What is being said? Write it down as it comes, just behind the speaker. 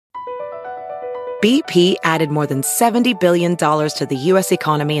BP added more than $70 billion to the U.S.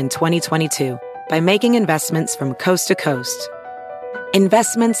 economy in 2022 by making investments from coast to coast.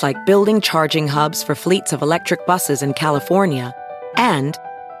 Investments like building charging hubs for fleets of electric buses in California and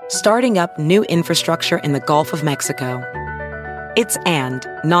starting up new infrastructure in the Gulf of Mexico. It's and,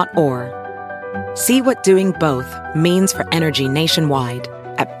 not or. See what doing both means for energy nationwide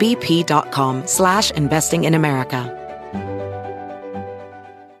at bp.com/investing in America.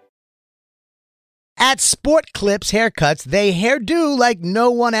 At Sport Clips Haircuts, they hairdo like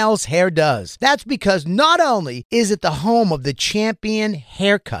no one else hair does. That's because not only is it the home of the champion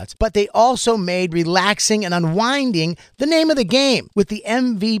haircuts, but they also made relaxing and unwinding the name of the game. With the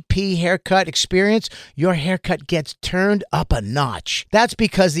MVP haircut experience, your haircut gets turned up a notch. That's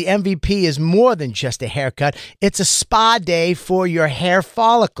because the MVP is more than just a haircut. It's a spa day for your hair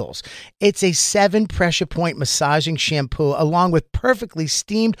follicles. It's a 7 pressure point massaging shampoo along with perfectly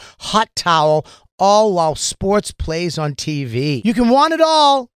steamed hot towel, all while sports plays on TV. You can want it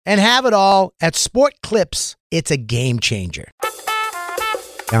all and have it all at Sport Clips. It's a game changer.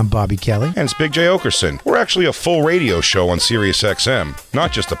 I'm Bobby Kelly. And it's Big J. Okerson. We're actually a full radio show on SiriusXM,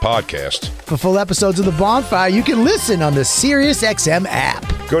 not just a podcast. For full episodes of The Bonfire, you can listen on the SiriusXM app.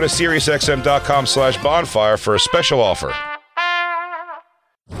 Go to SiriusXM.com/bonfire for a special offer.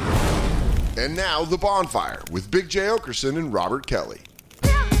 And now, The Bonfire with Big J. Okerson and Robert Kelly.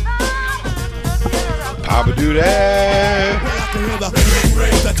 Papa do that.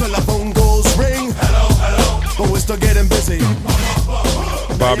 The telephone goes ring. Hello, hello. But we're still getting busy.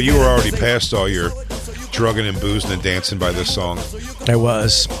 Bobby, you were already past all your drugging and boozing and dancing by this song. I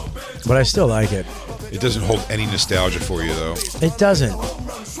was, but I still like it. It doesn't hold any nostalgia for you, though. It doesn't.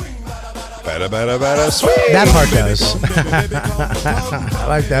 Bada, bada, bada, sweet. That part does. I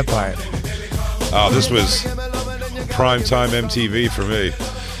like that part. Oh, this was primetime MTV for me.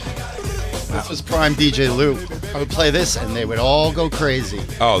 This was prime DJ Lou. I would play this and they would all go crazy.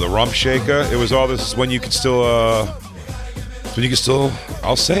 Oh, the Rump Shaker. It was all this when you could still,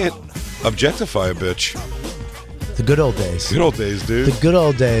 I'll say it, objectify a bitch. The good old days. Good old days, dude. The good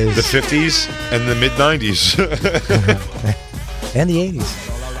old days. The 50s and the mid-90s. And the 80s.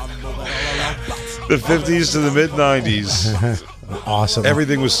 The 50s to the mid-90s. Awesome.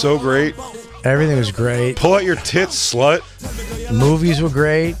 Everything was so great. Everything was great. Pull out your tits, slut. Movies were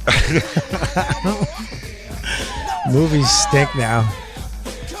great. Movies stink now.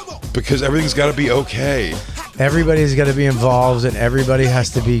 Because everything's got to be okay. Everybody's got to be involved and everybody has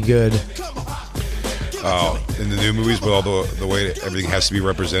to be good. Oh, in the new movies, with all the way everything has to be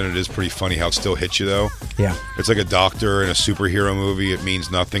represented is pretty funny how it still hits you, though. Yeah. It's like a doctor in a superhero movie. It means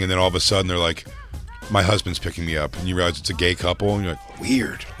nothing. And then all of a sudden they're like, my husband's picking me up. And you realize it's a gay couple. And you're like,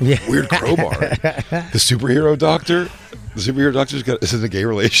 weird. Yeah. Weird crowbar. The superhero doctor is in a gay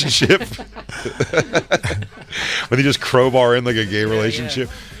relationship. When they just crowbar in like a gay relationship.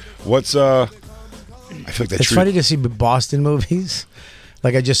 What's, I feel like that's funny to see Boston movies.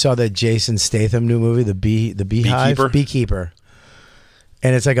 Like I just saw the Jason Statham new movie, the Beehive. Beekeeper.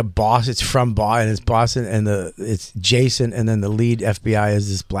 And it's like a boss. It's from Boston, and it's Boston, and it's Jason, and then the lead FBI is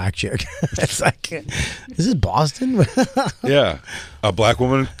this black chick. It's like, is this Boston? Yeah, a black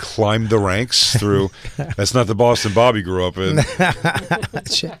woman climbed the ranks through. That's not the Boston Bobby grew up in.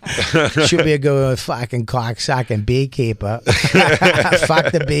 Should be a good fucking cocksucking beekeeper.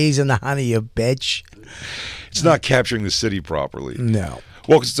 Fuck the bees and the honey, you bitch. It's not capturing the city properly. No.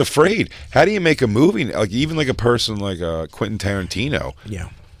 Well, because it's afraid. How do you make a movie, like even like a person like Quentin Tarantino? Yeah.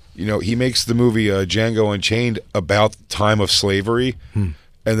 You know, he makes the movie Django Unchained about the time of slavery, and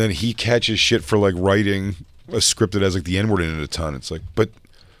then he catches shit for like writing a script that has like the N-word in it a ton. It's like, but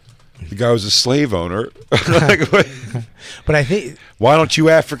the guy was a slave owner. Like, but I think, why don't you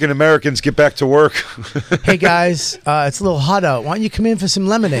African Americans get back to work? Hey guys, it's a little hot out. Why don't you come in for some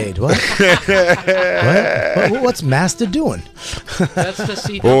lemonade? What? What's Master doing? That's the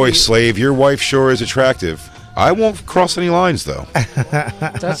CW. Boy, slave, your wife sure is attractive. I won't cross any lines, though.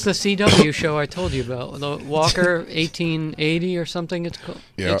 That's the CW show I told you about. The Walker 1880 or something it's called.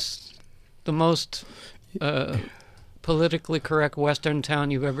 Yeah. It's the most politically correct Western town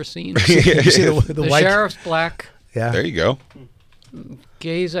you've ever seen. You see the white sheriff's black. Yeah. There you go.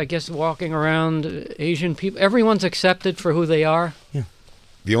 Gays, I guess, walking around, Asian people. Everyone's accepted for who they are. Yeah.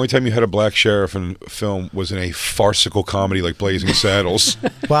 The only time you had a black sheriff in film was in a farcical comedy like Blazing Saddles.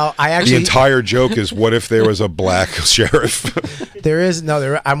 Well, the entire joke is, what if there was a black sheriff?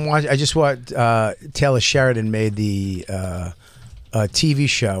 I just watched Taylor Sheridan made the TV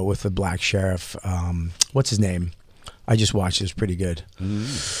show with the black sheriff. What's his name? I just watched it. It's pretty good.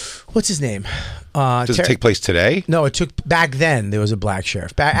 What's his name? Does it take place today? No, it took back then. There was a black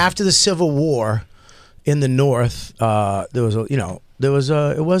sheriff. Back after the Civil War, in the north, it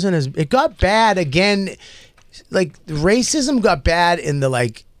got bad again. Like racism got bad in the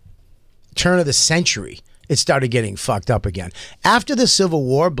like turn of the century. It started getting fucked up again. After the Civil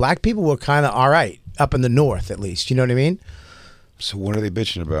War, black people were kind of all right up in the north, at least. You know what I mean? So what are they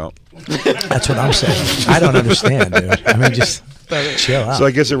bitching about? That's what I'm saying. I don't understand, dude. I mean, just chill out. So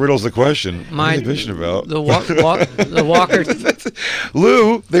I guess it riddles the question. What are they bitching about? The Walker.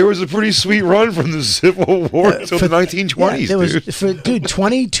 Lou, there was a pretty sweet run from the Civil War until the 1920s, dude.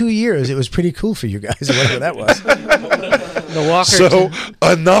 22 years. It was pretty cool for you guys, or whatever that was. The Walker. So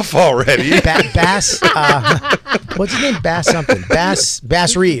enough already. Bass. What's his name? Bass something.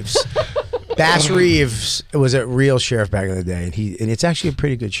 Bass Reeves. Bass Reeves was a real sheriff back in the day, and it's actually a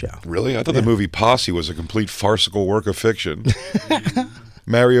pretty good show. Really? I thought the movie Posse was a complete farcical work of fiction.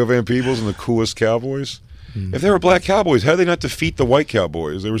 Mario Van Peebles and the Coolest Cowboys. If they were black cowboys, how did they not defeat the white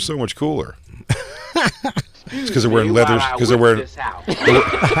cowboys? They were so much cooler. It's because they're wearing leather. Because they're wearing. It's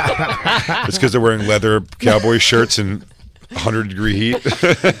because they're wearing leather cowboy shirts and 100-degree heat.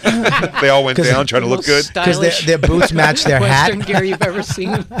 They all went down trying to look good because their boots match their hat. Western gear you've ever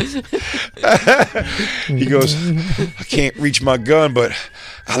seen. He goes, I can't reach my gun, but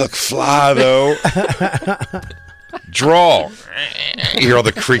I look fly though. Draw. You hear all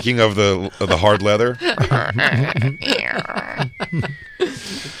the creaking of the hard leather.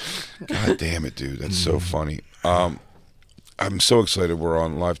 God damn it, dude! That's so funny. I'm so excited we're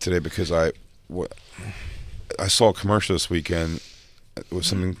on live today because I saw a commercial this weekend. It was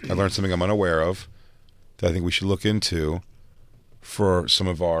something I learned something I'm unaware of that I think we should look into for some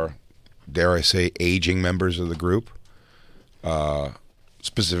of our, dare I say, aging members of the group.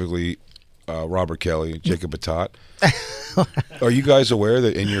 Specifically, Robert Kelly, Jacob Batat. Are you guys aware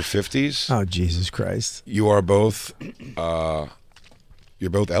that in your 50s? Oh, Jesus Christ! You are both. You're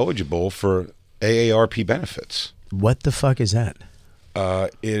both eligible for AARP benefits. What the fuck is that?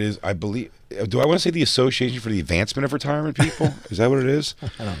 It is, I believe. Do I want to say the Association for the Advancement of Retirement People? Is that what it is? I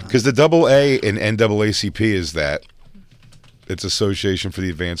don't know. Because the AA in NAACP is that. It's Association for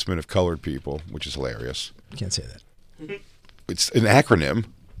the Advancement of Colored People, which is hilarious. Can't say that. It's an acronym.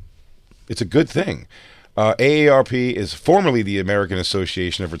 It's a good thing. AARP is formerly the American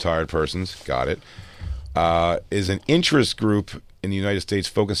Association of Retired Persons. Got it. Is an interest group in the United States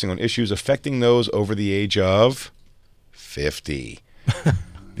focusing on issues affecting those over the age of 50.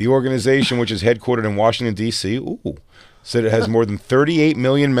 The organization, which is headquartered in Washington, D.C., said it has more than 38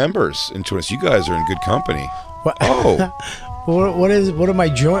 million members. And you guys are in good company. What? Oh. What is it?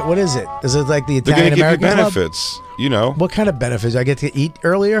 Is it like the They're Italian going to give you American benefits, Club? you know. What kind of benefits? I get to eat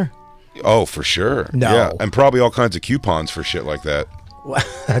earlier? Oh, for sure. No. Yeah, and probably all kinds of coupons for shit like that.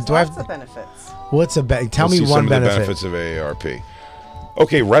 What's the benefits? What's a benefit? Tell Let's me see one some benefit. of the benefits of AARP.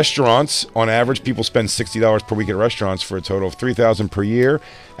 Okay, restaurants. On average, people spend $60 per week at restaurants for a total of $3,000 per year.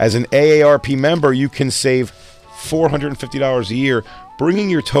 As an AARP member, you can save $450 a year, bringing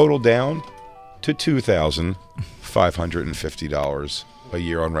your total down to $2,550 a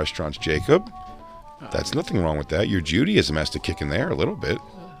year on restaurants. Jacob, that's nothing wrong with that. Your Judaism has to kick in there a little bit.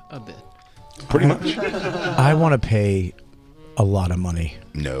 A bit. Pretty much. I want to pay a lot of money.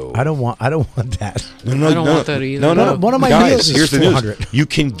 No. I don't want that. No, I don't want that either. No. One of my Guys, meals is here's the $400. news. You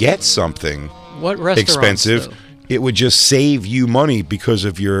can get something What restaurants? expensive. Though? It would just save you money because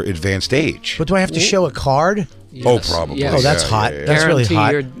of your advanced age. But do I have to show a card? Oh, Yes, probably. yes. Oh, that's hot. That's really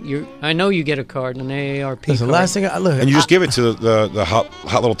hot. Guarantee I know you get a card, an AARP Listen, card. last thing look, And you just give it to the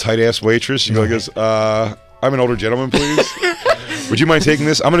hot little tight ass waitress. You go like this. I'm an older gentleman, please. Would you mind taking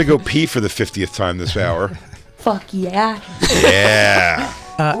this? I'm going to go pee for the 50th time this hour. Fuck yeah. Yeah.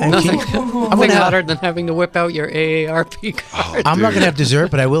 and Nothing, I'm nothing gonna have, hotter than having to whip out your AARP card. I'm not going to have dessert,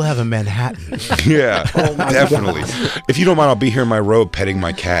 but I will have a Manhattan. Yeah, definitely. If you don't mind, I'll be here in my robe petting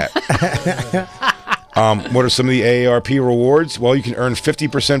my cat. What are some of the AARP rewards? Well, you can earn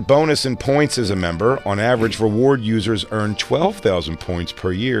 50% bonus in points as a member. On average, reward users earn 12,000 points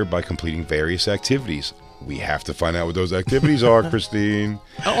per year by completing various activities. We have to find out what those activities are, Christine.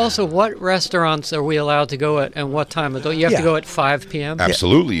 Also, what restaurants are we allowed to go at and what time? Do you have to go at 5 p.m.?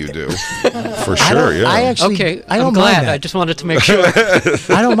 Absolutely, you do. For sure, yeah. I actually, Okay, I don't I'm mind glad. that. I just wanted to make sure.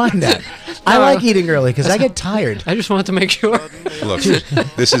 I don't mind that. I like eating early because I get tired. I just wanted to make sure. Look,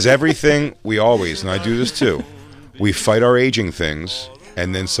 this is everything we always, and I do this too. We fight our aging things,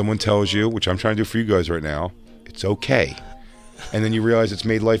 and then someone tells you, which I'm trying to do for you guys right now, it's okay. And then you realize it's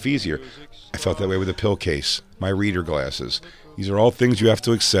made life easier. I felt that way with a pill case, my reader glasses. These are all things you have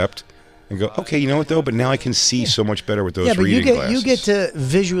to accept and go, okay, you know what though? But now I can see so much better with those Yeah, but reading glasses. you get to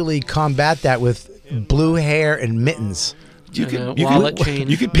visually combat that with blue hair and mittens. wallet chain.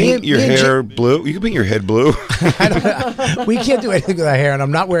 You could paint your hair blue. You could paint your head blue. We can't do anything with our hair, and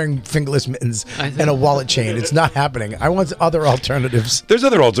I'm not wearing fingerless mittens and a wallet chain. It's not happening. I want other alternatives. There's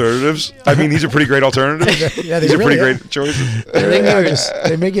other alternatives. I mean, these are pretty great alternatives. Yeah, these are really pretty great choices.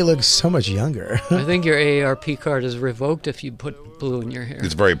 They make you look so much younger. I think your AARP card is revoked if you put blue in your hair.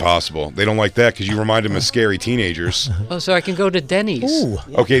 It's very possible. They don't like that because you remind them of scary teenagers. Oh, so I can go to Denny's. Ooh.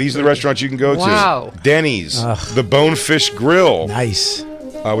 Okay, these are the restaurants you can go to. Wow. Denny's, the Bonefish Grill. Nice.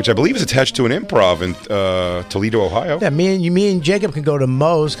 Which I believe is attached to an improv in Toledo, Ohio. Yeah, me and Jacob can go to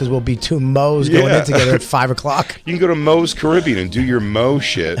Moe's because we'll be two Moe's going in together at 5 o'clock. You can go to Moe's Caribbean and do your Moe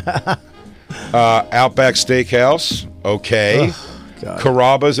shit. Outback Steakhouse, okay.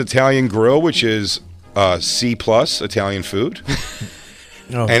 Carrabba's Italian Grill, which is C+ Italian food.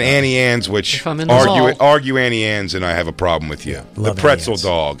 And Annie Ann's, which argue Annie Ann's, and I have a problem with you. The pretzel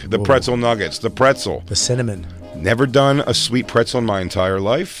dog, the pretzel nuggets, the pretzel. The cinnamon. Never done a sweet pretzel in my entire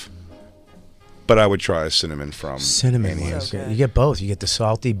life, but I would try a cinnamon from cinnamon Annie Ann's. You get both. You get the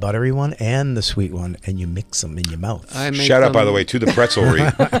salty, buttery one and the sweet one, and you mix them in your mouth. Shout out, by the way, to the pretzelry.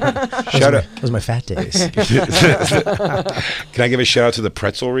 Shout out. Those are my fat days. Can I give a shout out to the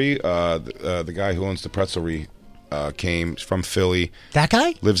pretzelry? The guy who owns the pretzelry came from Philly. That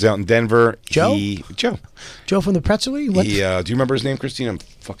guy? Lives out in Denver. Joe? Joe from the pretzelry? Do you remember his name, Christine? I'm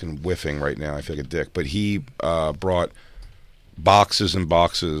fucking whiffing right now. I feel like a dick. But he brought boxes and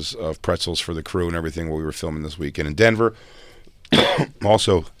boxes of pretzels for the crew and everything while we were filming this weekend in Denver.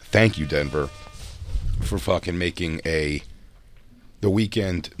 Also, thank you, Denver, for fucking making the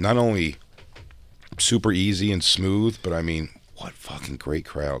weekend not only super easy and smooth, but I mean, what fucking great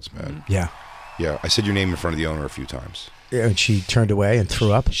crowds, man. Yeah. Yeah, I said your name in front of the owner a few times. Yeah, and she turned away and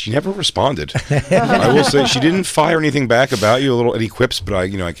threw up. She never responded. I will say she didn't fire anything back about you. Any quips, but I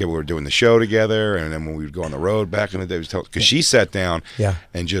we were doing the show together, and then when we would go on the road back in the day, because she sat down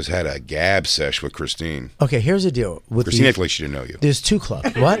and just had a gab sesh with Christine. Okay, here's the deal. With Christine acted like she didn't know you. There's two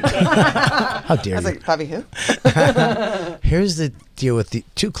clubs. What? How dare you? I was like, Bobby who? Here's the deal with the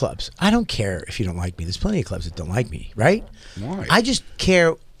two clubs. I don't care if you don't like me. There's plenty of clubs that don't like me, right? Why? I just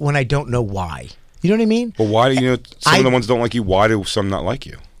care when I don't know why. You know what I mean? Well, why do you know some of the ones don't like you? Why do some not like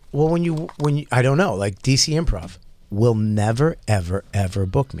you? Well, when you I don't know, like DC Improv will never, ever, ever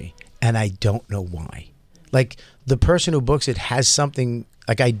book me, and I don't know why. Like the person who books it has something,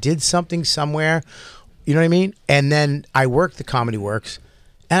 like I did something somewhere, you know what I mean? And then I worked the Comedy Works,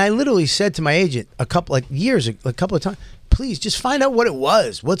 and I literally said to my agent a couple of times, please just find out what it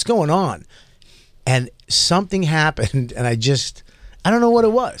was, what's going on. And something happened, and I don't know what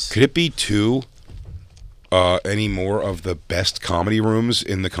it was. Could it be any more of the best comedy rooms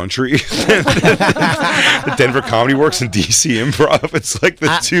in the country? The Denver Comedy Works and DC Improv. It's like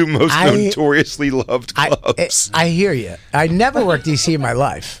the two most notoriously loved clubs. I hear you. I never worked DC in my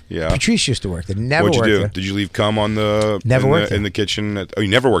life. Yeah. Patrice used to work there. Never What'd you worked do? there. Did you leave cum on the in the kitchen? You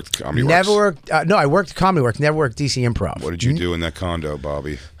never worked Comedy Works? Never worked. No, I worked Comedy Works. Never worked DC Improv. What did you do in that condo,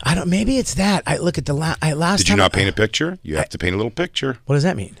 Bobby? I don't. Maybe it's that. I look at the last time. Did you not paint a picture? You have to paint a little picture. What does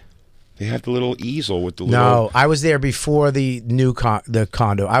that mean? They have the little easel with the little... No, I was there before the new the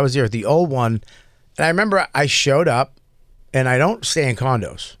condo. I was there at the old one, and I remember I showed up, and I don't stay in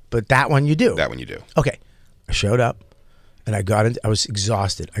condos, but that one you do. That one you do. Okay, I showed up, and I was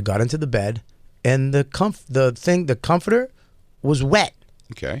exhausted. I got into the bed, and the comforter was wet.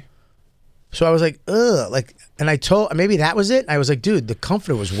 Okay. So I was like, ugh, and I told, maybe that was it. I was like, dude, the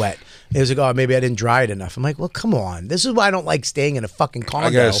comforter was wet. It was like, oh, maybe I didn't dry it enough. I'm like, well, come on. This is why I don't like staying in a fucking condo.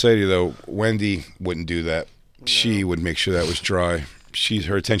 I gotta say to you though, Wendy wouldn't do that. She would make sure that was dry.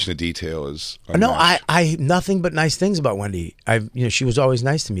 Her attention to detail is unmatched. No, I nothing but nice things about Wendy. She was always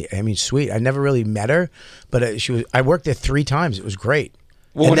nice to me. I mean, sweet. I never really met her, but I worked there 3 times. It was great.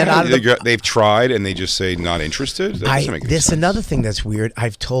 Well, they've tried and they just say not interested. That doesn't make any sense. Another thing that's weird.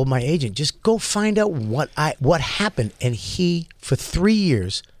 I've told my agent, just go find out what happened, and he for 3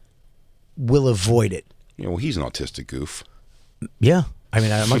 years will avoid it. Well, he's an autistic goof. Yeah, I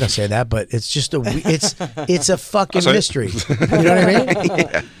mean, I'm not gonna say that, but it's just it's a fucking mystery. You know what I mean?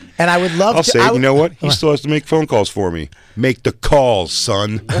 Yeah. And I would love you know what? He still has to make phone calls for me. Make the calls,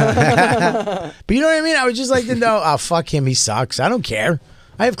 son. But you know what I mean? I would just like to know, oh, fuck him, he sucks. I don't care.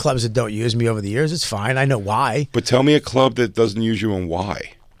 I have clubs that don't use me over the years. It's fine. I know why. But tell me a club that doesn't use you and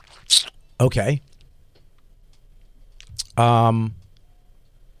why. Okay. I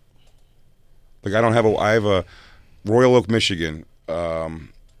have a Royal Oak, Michigan.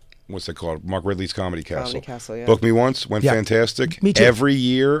 What's that called? Mark Ridley's Comedy Castle. Comedy Castle, yeah. Booked me once. Went fantastic. Me too. Every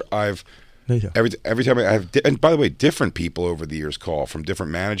year I've No, you don't. Every time I have, and by the way, different people over the years call from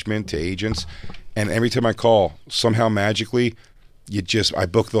different management to agents, and every time I call, somehow magically, I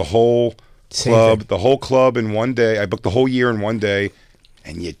book the whole club in one day. I booked the whole year in one day,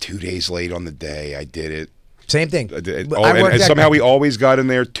 and yet 2 days late on the day I did it. Same thing. And somehow we always got in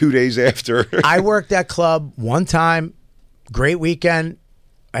there 2 days after. I worked that club one time. Great weekend.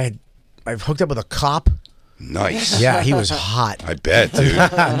 I hooked up with a cop. Nice. Yeah, he was hot. I bet, dude.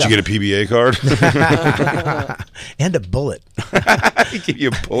 Did you get a PBA card? And a bullet. Give you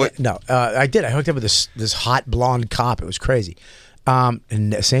a bullet? No, I did. I hooked up with this hot blonde cop. It was crazy.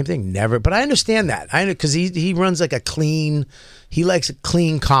 And same thing, never. But I understand that. Because he runs like a clean. He likes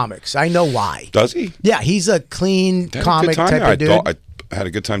clean comics. I know why. Does he? Yeah, he's a clean comic type of dude. I had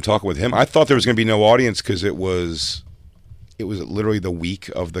a good time talking with him. I thought there was going to be no audience because it was literally the week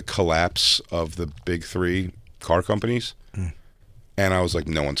of the collapse of the big three car companies. And I was like,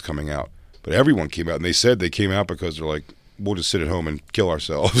 no one's coming out. But everyone came out, and they said they came out because they're like, we'll just sit at home and kill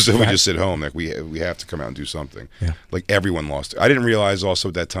ourselves if we just sit home. Like we have to come out and do something. Yeah. Like everyone lost it. I didn't realize also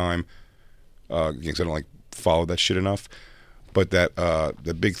at that time, because I don't like follow that shit enough, but that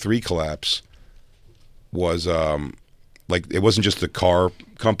the big three collapse was like it wasn't just the car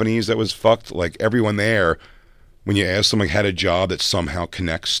companies that was fucked. Like everyone there, when you ask someone had a job that somehow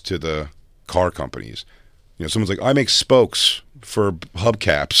connects to the car companies, you know, someone's like, I make spokes for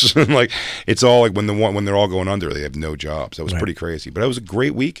hubcaps. Like it's all like when they're all going under, they have no jobs. That was pretty crazy. But it was a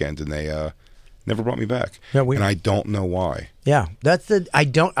great weekend, and they never brought me back. Yeah, and I don't know why. Yeah,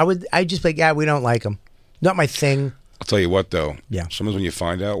 I just like, yeah, we don't like them. Not my thing. I'll tell you what though. Yeah. Sometimes when you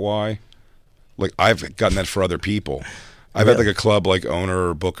find out why, like I've gotten that for other people. I've had like a club like owner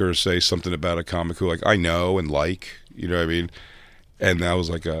or booker say something about a comic who like I know and like, you know what I mean? And I was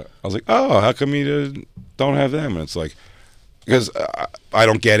like, oh, how come you don't have them? And it's like, because I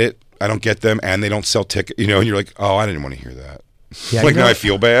don't get it. I don't get them, and they don't sell tickets. You know, and you're like, oh, I didn't want to hear that. Yeah, like now I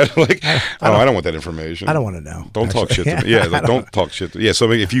feel bad. Like, I don't want that information. I don't want to know. Don't talk shit to me. Yeah, like, don't talk shit to me. Yeah, so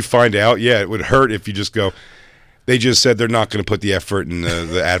I mean, if you find out, it would hurt if you just go, they just said they're not going to put the effort in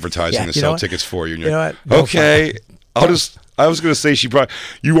the advertising to sell tickets for you. And you're like, okay, I was going to say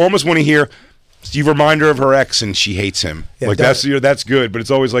you almost want to hear, you remind her of her ex and she hates him. Yeah, like that's good, but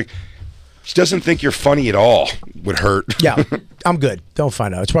it's always like, she doesn't think you're funny at all. Would hurt. Yeah, I'm good. Don't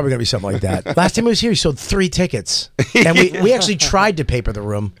find out. It's probably going to be something like that. Last time he was here, he sold 3 tickets. And we actually tried to paper the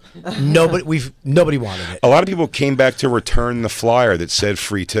room. Nobody wanted it. A lot of people came back to return the flyer that said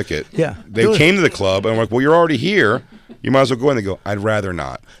free ticket. Yeah. They came to the club and were like, well, you're already here. You might as well go in. They go, I'd rather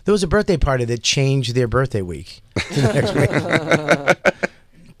not. There was a birthday party that changed their birthday week to the next week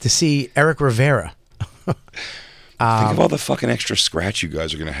to see Eric Rivera. Think of all the fucking extra scratch you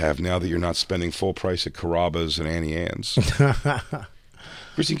guys are going to have now that you're not spending full price at Carrabba's and Annie Ann's.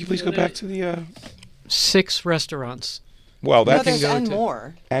 Christine, can you please go back to the... 6 restaurants. Well, that can go to...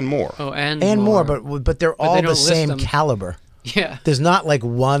 more. And more. Oh, and more. But they're all the same caliber. Yeah. There's not like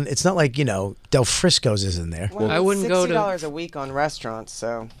one... It's not like, Del Frisco's is in there. Well, I wouldn't go to... $60 a week on restaurants,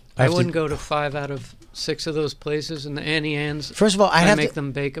 so... I wouldn't go to 5 out of 6 of those places in the Annie Ann's. First of all, I make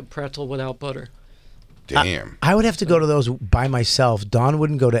them bake a pretzel without butter. Damn. I would have to go to those by myself. Dawn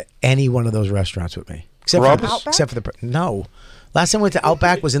wouldn't go to any one of those restaurants with me. Except for the... No. Last time I went to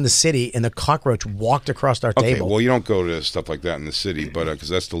Outback was in the city, and the cockroach walked across our table. Okay, well, you don't go to stuff like that in the city, but because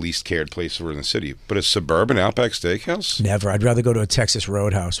that's the least cared place in the city. But a suburban Outback Steakhouse? Never. I'd rather go to a Texas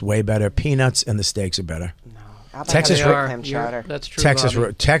Roadhouse. Way better. Peanuts and the steaks are better. No. Texas Roadhouse. That's true.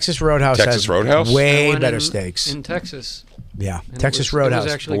 Texas Roadhouse has way better steaks. In Texas. Yeah. Texas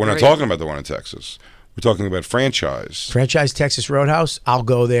Roadhouse. But we're not talking about the one in Texas. We're talking about franchise. Franchise Texas Roadhouse. I'll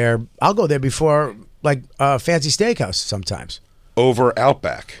go there. I'll go there before like Fancy Steakhouse sometimes. Over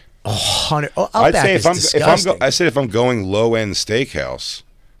Outback. Outback is disgusting. I said if I'm going low end steakhouse,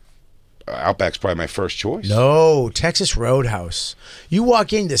 Outback's probably my first choice. No, Texas Roadhouse. You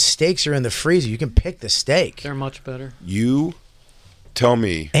walk in, the steaks are in the freezer. You can pick the steak. They're much better. You tell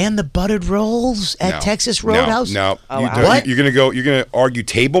me. And the buttered rolls at Texas Roadhouse. No. What? You're gonna argue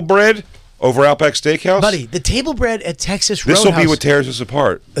table bread over Outback Steakhouse? Buddy, the table bread at Texas Roadhouse. This will be what tears us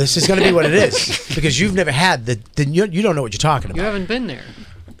apart. This is going to be what it is. Because you've never had you don't know what you're talking about. You haven't been there.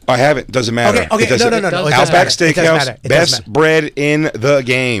 I haven't. Doesn't matter. Okay. No. Outback Steakhouse, best bread in the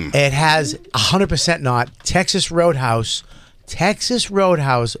game. It has 100% not. Texas Roadhouse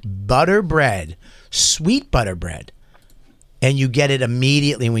butter bread, sweet butter bread, and you get it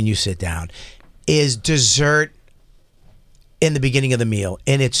immediately when you sit down, is dessert in the beginning of the meal,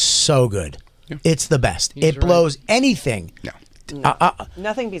 and it's so good. Yeah. It's the best. It blows anything. No.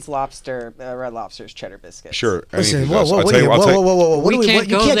 Nothing beats Red Lobster's cheddar biscuits. Sure. Listen, anything whoa, else. whoa, I'll whoa, tell you- I'll tell you- whoa. We can't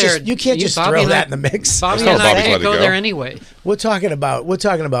go there. You can't just Bobby throw and that I- in the mix. Bobby not and I Bobby's can't let it go go. there anyway. We're talking about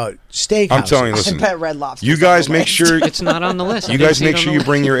steakhouse. I'm telling you, listen. I bet Red Lobster. You guys make sure It's not on the list. you I didn't guys see it make on sure the you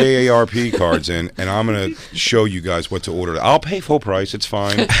bring list. your AARP cards in, and I'm gonna show you guys what to order. I'll pay full price. It's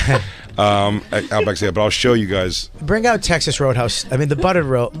fine. At Outback Steakhouse, but I'll show you guys. Bring out Texas Roadhouse. I mean, the buttered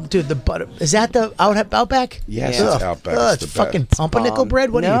roll, dude. The butter is that the Outback? Yes, Yeah. it's Outback. It's the fucking best. pumpernickel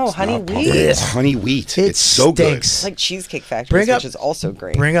bread. What No, are you? honey Not wheat. pumpkin. It's honey wheat. It's so good. It's like Cheesecake Factory, Bring up- which is also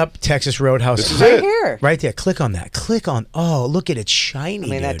great. Bring up Texas Roadhouse. This is right it. here. Right there. Click on that. Click on. Oh, look at it, shiny. I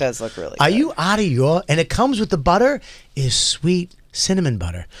mean, that dude. does look really Are good. you out of your? And it comes with the butter is sweet cinnamon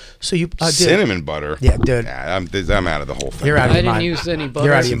butter. So you dude, Cinnamon butter. Yeah, dude. Nah, I'm out of the whole thing. You're out of I your didn't mind. use any butter.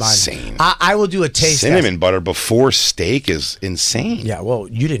 You're out of your That's mind. insane. I will do a taste Cinnamon test. butter before steak is insane. Yeah. Well,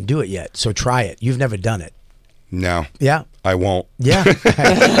 you didn't do it yet, so try it. You've never done it. No, Yeah. I won't. Yeah.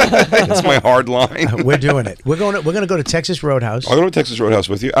 That's my hard line. We're doing it. We're going to go to Texas Roadhouse. I'll go to Texas Roadhouse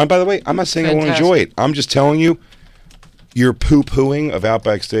with you. And by the way, I'm not saying I won't Fantastic. enjoy it. I'm just telling you, your poo-pooing of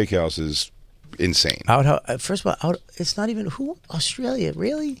Outback Steakhouse is insane. First of all, it's not even Australia,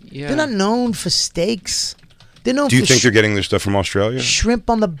 really? Yeah. They're not known for steaks. They're known Do you for think they're getting their stuff from Australia? shrimp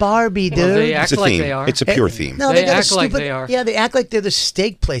on the Barbie, dude. Well, they act It's a like theme. they are. It's a pure theme. No, They got a act like stupid- they are. Yeah, they act like they're the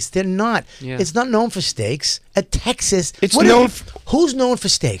steak place. They're not. Yeah. It's not known for steaks. At Texas, It's what known is- who's known for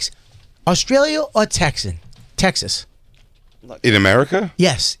steaks? Australia or Texas? In America?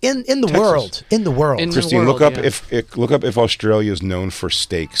 Yes, in the Texas. world. In the world. In the Christine, world, look up yeah. look up if Australia is known for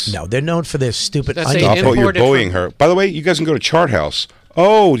steaks. No, they're known for their stupid That's onion. a- Stop, you're imported bullying from- her. By the way, you guys can go to Chart House.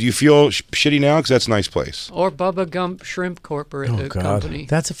 Oh, do you feel shitty now? Because that's a nice place. Or Bubba Gump Shrimp Corporate Oh God, Company.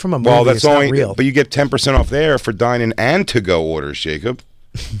 that's from a movie. Well, that's it's only, not real. but you get 10% off there for dine-in and to-go orders, Jacob.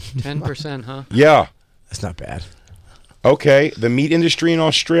 10%, huh? Yeah. That's not bad. Okay, the meat industry in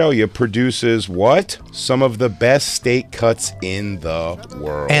Australia produces what? Some of the best steak cuts in the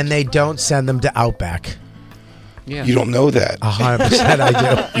world. And they don't send them to Outback. Yeah. You don't know that. 100%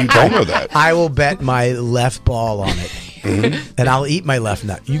 I do. You don't know that. I will bet my left ball on it. And I'll eat my left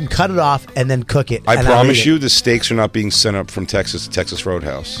nut. You can cut it off and then cook it. I and I'll promise eat you it. the steaks are not being sent up from Texas to Texas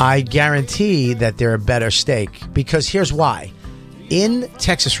Roadhouse. I guarantee that they're a better steak because here's why. In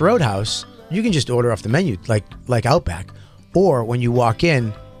Texas Roadhouse, you can just order off the menu like Outback. Or when you walk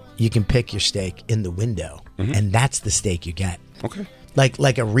in, you can pick your steak in the window. And that's the steak you get. Okay.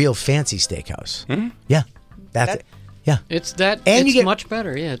 Like a real fancy steakhouse. Yeah. That's it. Yeah. It's that. And it's you get- much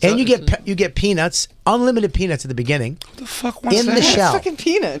better. Yeah. And you get peanuts, unlimited peanuts at the beginning. What the fuck was In that? the shell. Fucking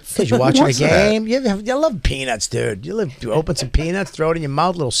peanuts. Because you're watching a What's that? game. You love peanuts, dude. You open some peanuts, throw it in your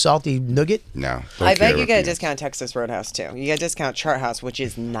mouth, little salty nougat. No. don't I care bet you about get a peanuts. discount Texas Roadhouse too. You get a discount Chart House, which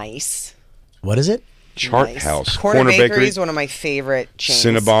is nice. What is it? Chart Nice. House. Corner Bakery is one of my favorite chains.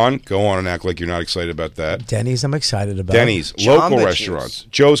 Cinnabon. Go on and act like you're not excited about that. Denny's, I'm excited about. Denny's. Jamba Local Juice. restaurants.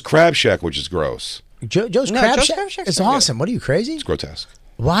 Joe's Crab Shack, which is gross. Joe's No, Crab Joe's Shack. Crab Shack's It's pretty good. awesome. What are you, crazy? It's grotesque.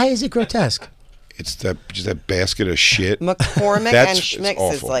 Why is it grotesque? It's just that basket of shit. McCormick That's- and it's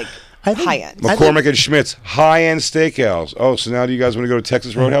Schmick's is awful. like I think- high end. I McCormick and Schmidt's, high-end steakhouse. Oh, so now do you guys want to go to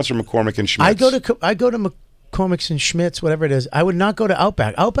Texas Roadhouse or McCormick and Schmidt's? I go to McCormick's and Schmidt's, whatever it is. I would not go to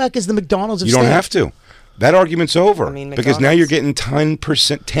Outback. Outback is the McDonald's of You don't steak. have to. That argument's over. I mean, because now McDonald's. you're getting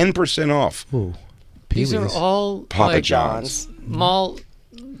 10% off. Ooh, These are Pee-wees. all Papa like John's. mall.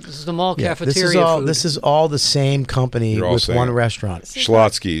 This is the mall Yeah, cafeteria food. This is all the same company You're all with saying one it. restaurant.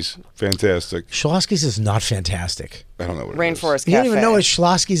 Schlotsky's. Fantastic. Schlotsky's is not fantastic. I don't know what it Rainforest You Cafe. don't even know what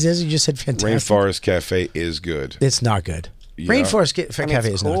Schlotsky's is. You just said is. fantastic. Rainforest Cafe is good. It's not good. Yeah. Rainforest Cafe it's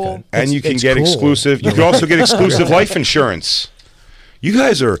is not cool. good. And It's- you can it's get cool. exclusive. You can also get exclusive life insurance. You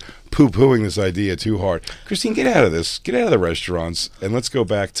guys are poo-pooing this idea too hard. Christine, get out of this. Get out of the restaurants, and let's go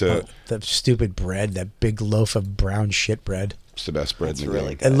back to The stupid bread, that big loaf of brown shit bread. it's the best bread in the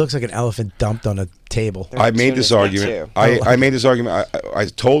really game. It looks like an elephant dumped on a table. I made this Tuna's good, argument. too. I made this argument. I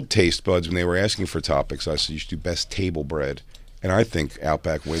told Taste Buds when they were asking for topics, I said you should do best table bread, and I think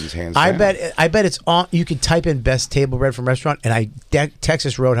Outback wins hands I down. bet it's on. You could type in best table bread from restaurant, and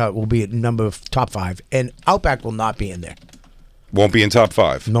Texas Roadhouse will be at top 5, and Outback will not be in there. Won't be in top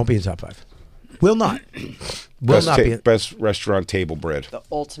 5. Won't be in top 5. Will not. Will Best, not be. best restaurant table bread. The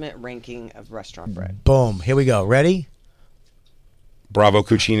ultimate ranking of restaurant bread. Boom. Here we go. Ready? Bravo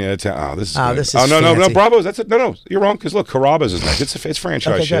Cucina Italian. Oh, this is good. This is no, fancy. Bravo's. That's it. No, you're wrong. Because look, Carrabba's is next. It's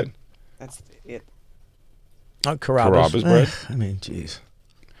franchise Okay, shit. good. That's it. Oh, Carrabba's. Carrabba's bread. I mean, jeez.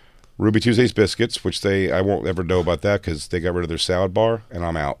 Ruby Tuesday's biscuits, which I won't ever know about that because they got rid of their salad bar, and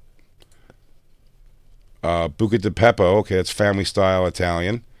I'm out. Buca di Beppo, okay, that's family style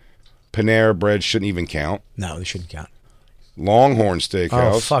Italian. Panera bread shouldn't even count. No, they shouldn't count. Longhorn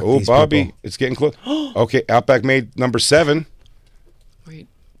Steakhouse. Oh, fuck Oh, these Bobby, people. it's getting close. Okay, Outback made number 7. Wait,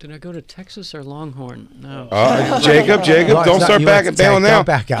 did I go to Texas or Longhorn? No. Jacob, No, it's don't not- start you back want and to bailing don't out.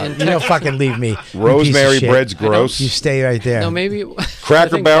 back out. You don't fucking leave me. you piece of Rosemary shit. bread's gross. You stay right there. No, maybe.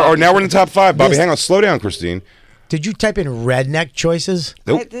 Cracker Barrel. Oh, now we're in the top 5. Bobby, This- hang on. Slow down, Christine. Did you type in redneck choices?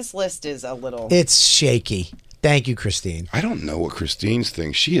 Nope. This list is a little. It's shaky. Thank you, Christine. I don't know what Christine's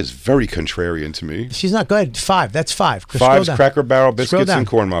thinks. She is very contrarian to me. She's not good. 5. That's 5. Scroll 5's down. Cracker Barrel Scroll biscuits down. and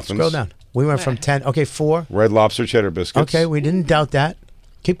corn muffins. Scroll down. We went from 10. Okay, 4. Red Lobster cheddar biscuits. Okay, we didn't doubt that.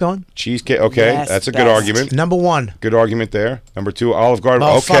 Keep going. Cheesecake. Okay, Yes, that's a good best. argument. Number 1. Good argument there. Number 2, Olive Garden.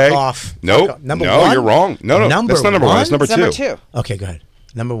 Oh, okay. fuck off. Nope. Fuck off. Number no, 1? you're wrong. No, Number that's not number 1. That's number It's 2. number 2. Okay, go ahead.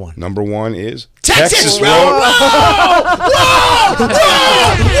 Number 1. Number 1 is Texas Road.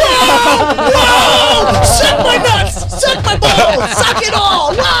 Suck my nuts! Suck my balls! Suck it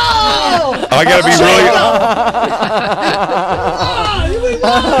all! Whoa! I gotta be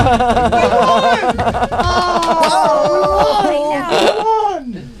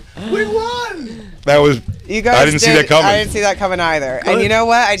We won! That was. You guys I didn't see that coming. I didn't see that coming either. And you know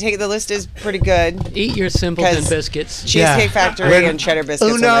what? I take the list is pretty good. Eat your Simpleton 'Cause biscuits. Cheesecake Yeah. Factory and cheddar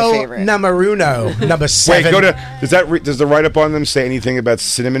biscuits are my Uno favorite. number uno. Number 7. Wait, go to. Does the write up on them say anything about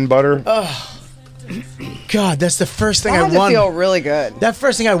cinnamon butter? God, that's the first thing I I had to won. feel really good. That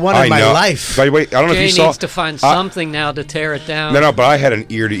first thing I won in my know. life. By the way, I don't know Jay if you saw. needs to find something now to tear it down. No, but I had an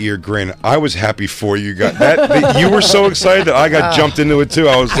ear-to-ear grin. I was happy for you guys. You were so excited that I got jumped into it too.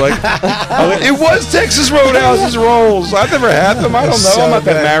 I was like, it was Texas Roadhouse's rolls. I've never had them. I don't know. So I'm not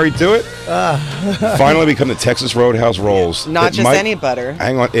that good. married to it. Finally become the Texas Roadhouse rolls. Not It just might- any butter.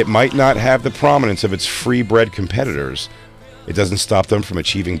 Hang on. It might not have the prominence of its free bread competitors. It doesn't stop them from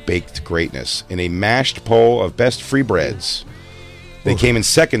achieving baked greatness. In a mashed poll of best free breads, they came in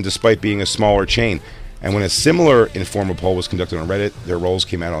second despite being a smaller chain. And when a similar informal poll was conducted on Reddit, their rolls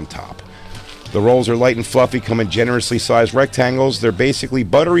came out on top. The rolls are light and fluffy, come in generously sized rectangles. They're basically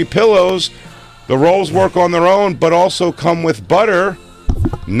buttery pillows. The rolls work on their own, but also come with butter.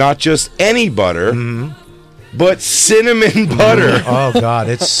 Not just any butter, but cinnamon butter. Oh, God,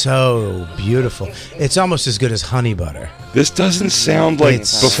 it's so beautiful. It's almost as good as honey butter. This doesn't sound like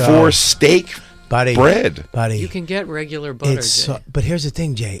It's before so- steak Buddy. bread. Buddy. You can get regular butter, Jay. But here's the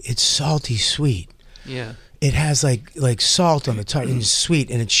thing, Jay. It's salty sweet. Yeah. It has like salt on the top, and it's sweet,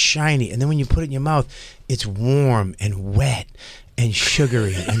 and it's shiny. And then when you put it in your mouth, it's warm and wet and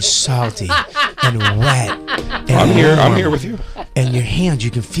sugary and salty and wet. And I'm warm. here with you. And your hands, you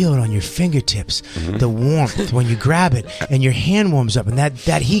can feel it on your fingertips, the warmth when you grab it, and your hand warms up, and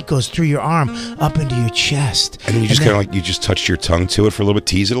that heat goes through your arm up into your chest. And then you just kind of like, you just touched your tongue to it for a little bit,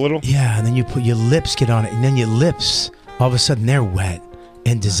 tease it a little. Yeah, and then you put your lips get on it, and then your lips, all of a sudden, they're wet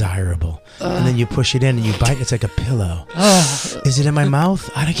and desirable. And then you push it in, and you bite, it's like a pillow. Is it in my mouth?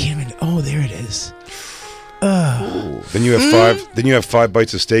 I can't even. Oh, there it is. Then you have 5. Then you have 5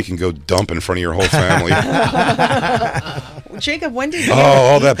 bites of steak and go dump in front of your whole family. Jacob, when did you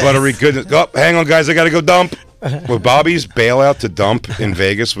all that buttery goodness. Oh, hang on, guys, I got to go dump. Well, Bobby's bailout to dump in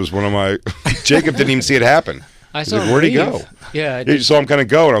Vegas was one of my. Jacob didn't even see it happen. I He's saw like, him where'd he leave. go? Yeah. I He did. just saw him kind of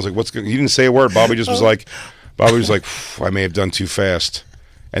go, and I was like, "What's going?" He didn't say a word. Bobby just was like, "I may have done too fast,"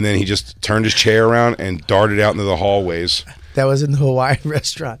 and then he just turned his chair around and darted out into the hallways. That was in the Hawaiian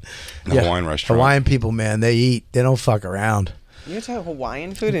restaurant. Hawaiian restaurant. Hawaiian people, man, they eat. They don't fuck around. You went to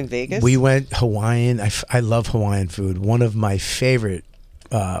Hawaiian food in Vegas? We went Hawaiian. I love Hawaiian food. One of my favorite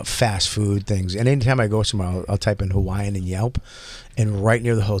fast food things. And anytime I go somewhere, I'll type in Hawaiian in Yelp. And right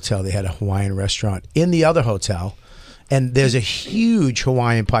near the hotel, they had a Hawaiian restaurant. In the other hotel, and there's a huge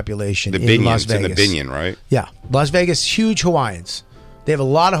Hawaiian population The in Las Binions, in Vegas. the Binion, right? Yeah, Las Vegas, huge Hawaiians. They have a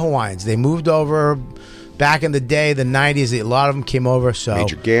lot of Hawaiians. They moved over back in the day, the 90s. A lot of them came over. So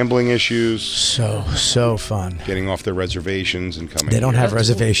Major gambling issues, so fun. getting off their reservations and coming. They don't here. have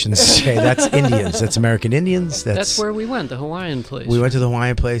reservations. Jay. That's Indians. That's American Indians. That's where we went, the Hawaiian place. we went to the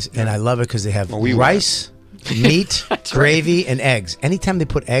Hawaiian place, and I love it because they have we rice, meat, gravy, and eggs. Anytime they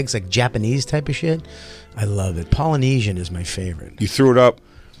put eggs, like Japanese type of shit, I love it. Polynesian is my favorite. You threw it up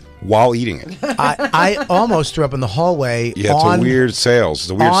while eating it. I almost threw up in the hallway. Yeah, it's a weird sales. It's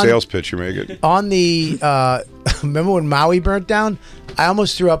a weird sales pitch you're making. On the remember when Maui burnt down? I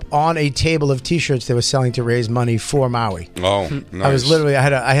almost threw up on a table of T-shirts they were selling to raise money for Maui. Oh, nice. I was literally I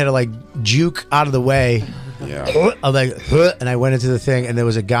had to like juke out of the way. Yeah. I was like, and I went into the thing, and there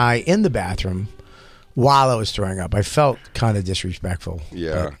was a guy in the bathroom while I was throwing up. I felt kind of disrespectful.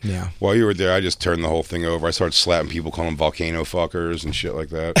 Yeah. But, yeah. While you were there, I just turned the whole thing over. I started slapping people, calling them volcano fuckers and shit like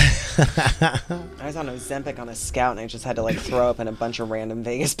that. I was on Ozempic on a scout, and I just had to throw up in a bunch of random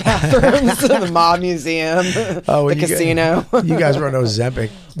Vegas bathrooms, the mob museum, the casino. You guys were on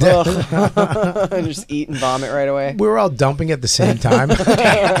Ozempic. And just eat and vomit right away. We were all dumping at the same time.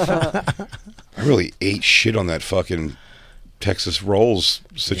 I really ate shit on that fucking Texas Rolls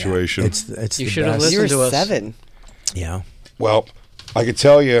situation. Yeah, it's You the should have best. You listened were to us. 7. Yeah. Well, I could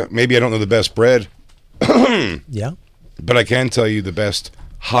tell you, maybe I don't know the best bread, Yeah. but I can tell you the best,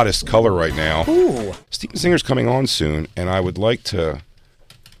 hottest color right now. Ooh. Steven Singer's coming on soon, and I'd like to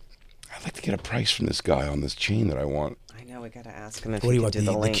get a price from this guy on this chain that I want. I know, we got to ask him if What do he you can want? do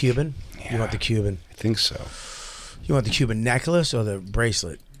the The link. Cuban? Yeah. You want the Cuban? I think so. You want the Cuban necklace or the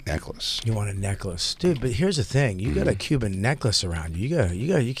bracelet? Necklace. You want a necklace, dude. But here's the thing: you got a Cuban necklace around you.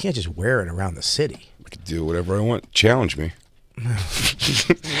 You can't just wear it around the city. I could do whatever I want. Challenge me.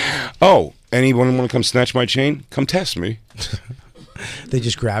 Oh, anyone want to come snatch my chain? Come test me. They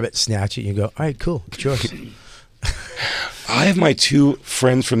just grab it, snatch it, and you go, all right, cool, it's yours. I have my 2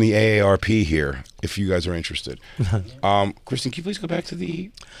 friends from the AARP here, if you guys are interested. Kristen, can you please go back to the...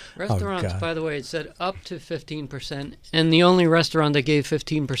 Restaurants, God. by the way, it said up to 15%, and the only restaurant that gave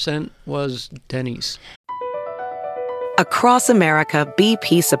 15% was Denny's. Across America,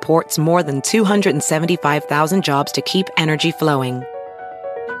 BP supports more than 275,000 jobs to keep energy flowing.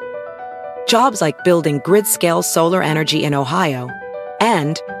 Jobs like building grid-scale solar energy in Ohio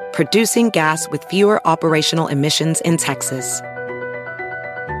and producing gas with fewer operational emissions in Texas.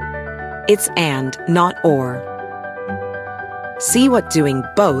 It's and, not or. See what doing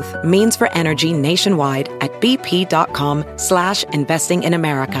both means for energy nationwide at bp.com/investing in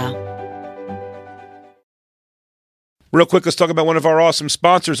America. Real quick, let's talk about one of our awesome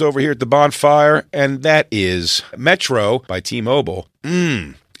sponsors over here at the Bonfire, and that is Metro by T-Mobile.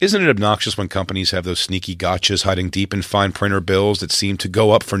 Isn't it obnoxious when companies have those sneaky gotchas hiding deep in fine printer bills that seem to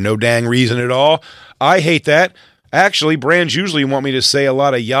go up for no dang reason at all? I hate that. Actually, brands usually want me to say a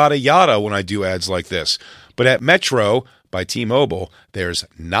lot of yada yada when I do ads like this. But at Metro by T-Mobile, there's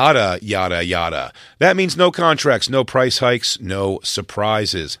nada yada yada. That means no contracts, no price hikes, no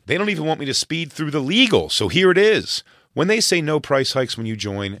surprises. They don't even want me to speed through the legal, so here it is. When they say no price hikes when you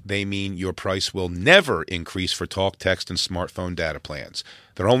join, they mean your price will never increase for talk, text, and smartphone data plans.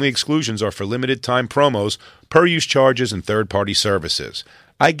 Their only exclusions are for limited time promos, per-use charges, and third-party services.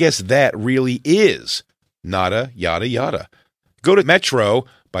 I guess that really is nada yada yada. Go to Metro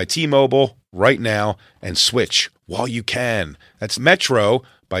by T-Mobile right now and switch while you can. That's Metro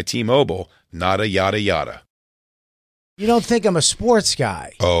by T-Mobile, nada yada yada. You don't think I'm a sports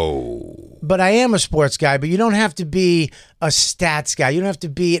guy. Oh. But I am a sports guy, but you don't have to be a stats guy. You don't have to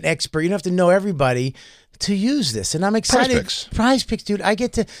be an expert. You don't have to know everybody to use this. And I'm excited. Prize Picks, dude. I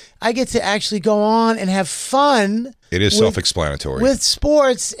get to actually go on and have fun. It is self-explanatory. With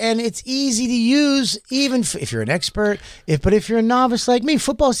sports, and it's easy to use, even if you're an expert. But if you're a novice like me,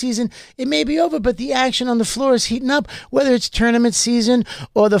 football season, it may be over, but the action on the floor is heating up. Whether it's tournament season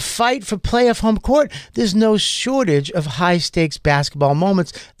or the fight for playoff home court, there's no shortage of high-stakes basketball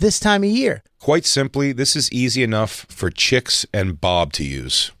moments this time of year. Quite simply, this is easy enough for Chicks and Bob to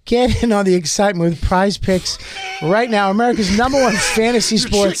use. Get in on the excitement with Prize Picks right now, America's #1 fantasy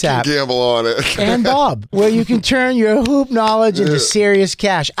sports app. Gamble on it. And Bob, where you can turn your hoop knowledge into serious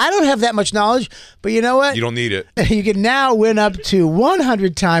cash. I don't have that much knowledge, but you know what? You don't need it. You can now win up to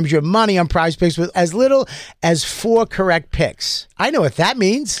 100 times your money on Prize Picks with as little as 4 correct picks. I know what that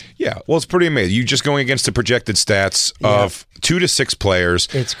means. Yeah, well, it's pretty amazing. You just going against the projected stats of 2 to 6 players.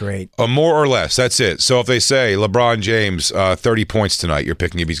 It's great. More or less, that's it. So if they say LeBron James, 30 points tonight, you're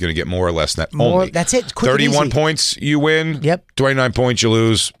picking if he's going to get more or less than that. More, only. that's it. Quick and 31 easy. points, you win. Yep. 29 points, you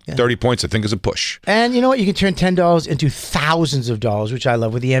lose. 30 points, I think, is a push. And you know what? You can turn $10 into thousands of dollars, which I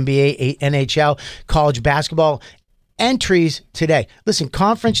love, with the NBA, NHL, college basketball entries today. Listen,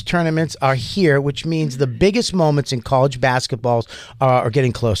 conference tournaments are here, which means the biggest moments in college basketballs are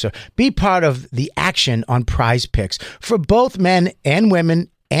getting closer. Be part of the action on Prize Picks for both men and women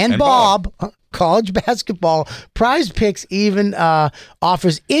and Bob. College basketball. Prize Picks even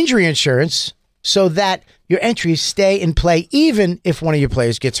offers injury insurance so that your entries stay in play even if one of your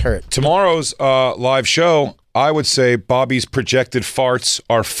players gets hurt. Tomorrow's live show, I would say Bobby's projected farts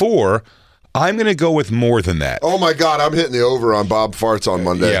are 4. I'm going to go with more than that. Oh my God, I'm hitting the over on Bob Farts on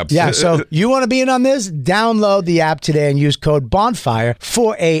Monday. Yeah, so you want to be in on this? Download the app today and use code BONFIRE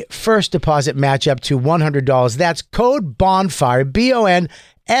for a first deposit match up to $100. That's code BONFIRE,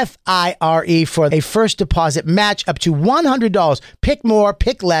 FIRE for a first deposit match up to $100. Pick more,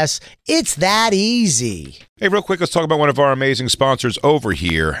 pick less. It's that easy. Hey, real quick, let's talk about one of our amazing sponsors over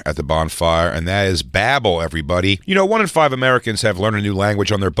here at the Bonfire, and that is Babbel, everybody. You know, 1 in 5 Americans have learned a new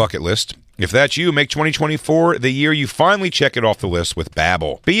language on their bucket list. If that's you, make 2024 the year you finally check it off the list with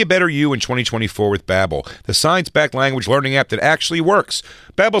Babbel. Be a better you in 2024 with Babbel, the science-backed language learning app that actually works.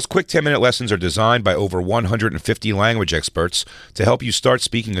 Babbel's quick 10-minute lessons are designed by over 150 language experts to help you start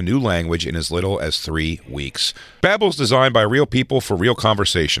speaking a new language in as little as 3 weeks. Babbel's designed by real people for real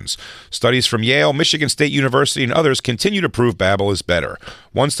conversations. Studies from Yale, Michigan State University, and others continue to prove Babbel is better.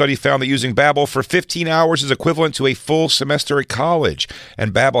 One study found that using Babbel for 15 hours is equivalent to a full semester at college,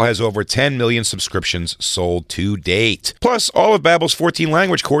 and Babbel has over 10 million subscriptions sold to date. Plus, all of Babbel's 14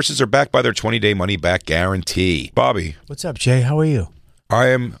 language courses are backed by their 20-day money-back guarantee. Bobby. What's up, Jay? How are you? I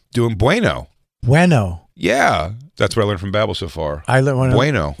am doing bueno. Bueno. Yeah, that's what I learned from Babbel so far. I learned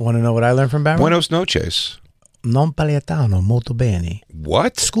bueno. Want to know what I learned from Babbel? Buenos noches. Non parliamo molto bene.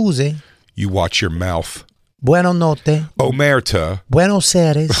 What? Scusi. You watch your mouth. Buenos notte. Omerta. Buenos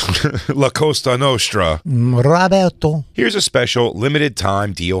Aires. La Costa Nostra. Roberto. Here's a special limited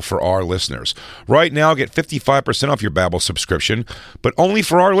time deal for our listeners. Right now, get 55% off your Babbel subscription, but only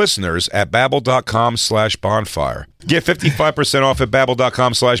for our listeners at babbel.com/bonfire. Get 55% off at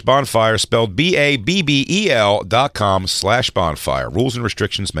babbel.com/bonfire, spelled BABBEL.com/bonfire. Rules and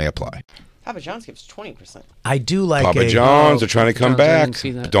restrictions may apply. Papa John's gives 20%. I do like Papa John's are trying to come back.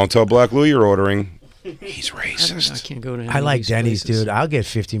 Don't tell Black Lou you're ordering. He's racist. I can't go to I like Denny's, places. dude. I'll get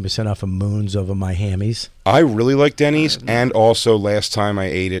 15% off of Moons over my hammies. I really like Denny's, and also last time I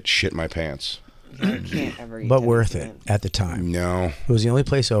ate it, shit my pants. I can't ever eat But Denny's worth again. it at the time. No. It was the only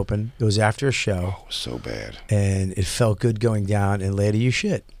place open. It was after a show. Oh, so bad. And it felt good going down, and later you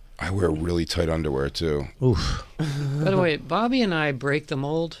shit. I wear really tight underwear, too. Oof. By the way, Bobby and I break the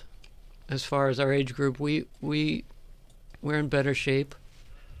mold as far as our age group. We're in better shape.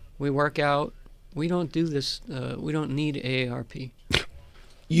 We work out. We don't do this. We don't need AARP.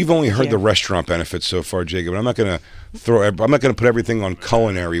 You've only heard the restaurant benefits so far, Jacob. I'm not going to put everything on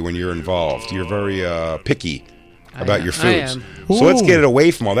culinary when you're involved. You're very picky about your foods. So let's get it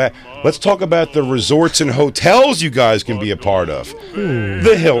away from all that. Let's talk about the resorts and hotels you guys can be a part of.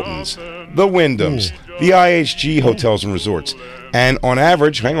 The Hiltons, the Wyndhams, the IHG hotels and resorts. And on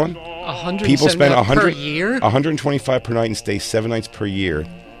average, hang on, people spend per year? $125 per night and stay 7 nights per year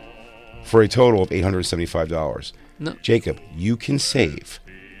for a total of $875. No. Jacob, you can save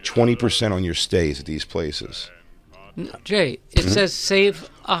 20% on your stays at these places. Jay, it says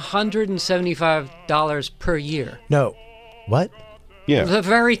save $175 per year. No. What? Yeah. The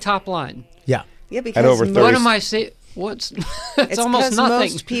very top line. Yeah. Yeah, because At over 30 What am I saying? What's it's almost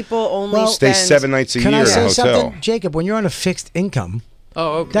nothing. Most people only Stay spend 7 nights a Can year I in a say hotel. something? Jacob, when you're on a fixed income,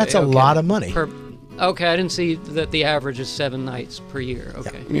 Oh, okay. that's a okay. lot of money. Okay, I didn't see that the average is 7 nights per year.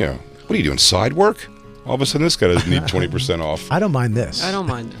 Okay. Yeah. What are you doing, side work? All of a sudden, this guy doesn't need 20% off. I don't mind this. I don't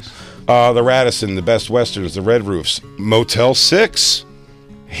mind this. The Radisson, the Best Westerns, the Red Roofs, Motel 6,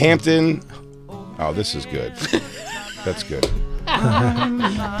 Hampton. Oh, this is good. That's good.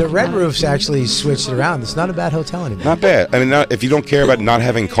 The Red Roofs actually switched it around. It's not a bad hotel anymore. Not bad. I mean, if you don't care about not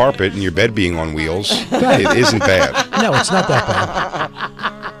having carpet and your bed being on wheels, it isn't bad. No, it's not that bad.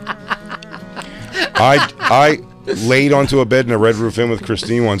 I laid onto a bed in a Red Roof Inn with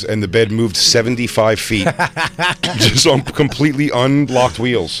Christine once, and the bed moved 75 feet just on completely unlocked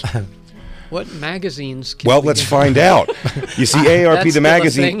wheels. What magazines? Well, let's find out. You see, AARP That's the still a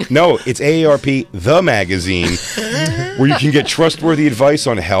magazine. thing? No, it's AARP the magazine, where you can get trustworthy advice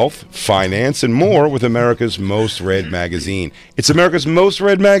on health, finance, and more with America's most read magazine. It's America's most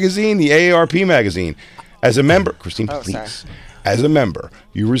read magazine, the AARP magazine. As a member, Christine, please. sorry. As a member,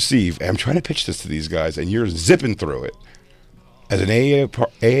 you receive. I'm trying to pitch this to these guys, and you're zipping through it. As an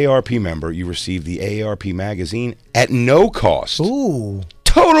AARP member, you receive the AARP magazine at no cost. Ooh.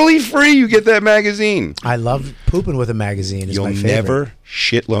 Totally free. You get that magazine. I love pooping with a magazine. It's You'll my favorite. never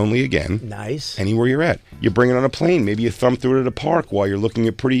shit lonely again. Nice. Anywhere you're at. You bring it on a plane. Maybe you thumb through it at a park while you're looking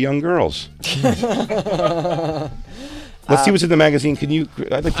at pretty young girls. Let's see what's in the magazine.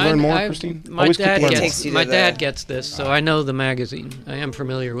 I'd like to learn more, Christine. My Always dad click learn gets more. my dad gets this, so I know the magazine. I am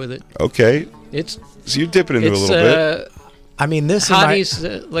familiar with it. Okay. It's So you're dipping into it a it's little bit. I mean, this Hottie's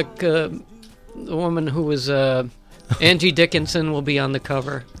like the woman who was Angie Dickinson will be on the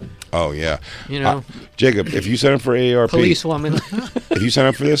cover. Oh, yeah. You know. Jacob, if you sign up for AARP. Policewoman. If you sign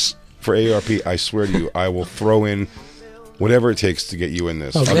up for this, for AARP, I swear to you, I will throw in Whatever it takes to get you in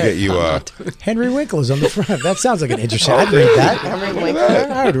this. I'll Okay. get you. Henry Winkler is on the front. That sounds like an interesting. I'd read that. Henry Winkler.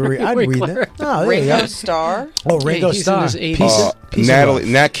 I'd read that. Oh, there you Ringo go. Starr. Oh, Ringo He's in Starr. his 80s. Piece of Natalie,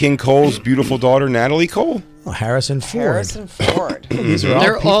 love. Nat King Cole's beautiful daughter, Natalie Cole. Oh, Harrison Ford. Harrison Ford. These are all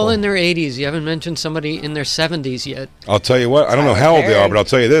They're people. all in their 80s. You haven't mentioned somebody in their 70s yet. I'll tell you what. I don't know how old they Perry. are, but I'll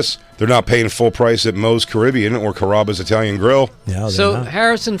tell you this: they're not paying full price at Moe's Caribbean or Carrabba's Italian Grill. No, they're So not.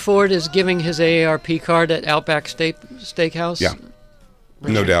 Harrison Ford is giving his AARP card at Outback Steakhouse. Yeah.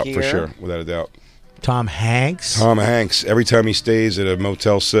 No Richard doubt, for Gere. sure, without a doubt. Tom Hanks. Tom Hanks. Every time he stays at a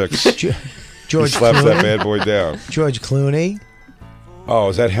Motel 6, he George slaps that Clooney. bad boy down. George Clooney. Oh,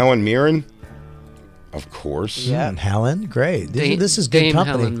 is that Helen Mirren? Of course. Yeah. And Helen. Great. This is good Dame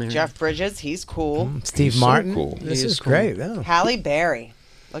company. Helen Mirren. Jeff Bridges. He's cool. Steve He's so Martin. cool. This He is is cool. great. Oh. Halle Berry.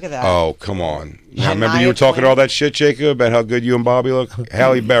 Look at that. Oh, come on. Now, Yeah, remember you Nia were talking Twin. all that shit, Jacob, about how good you and Bobby look?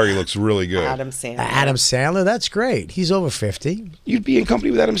 Halle Berry looks really good. Adam Sandler. Adam Sandler. That's great. He's over 50. You'd be in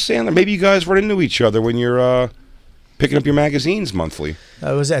company with Adam Sandler. Maybe you guys run into each other when you're picking up your magazines monthly.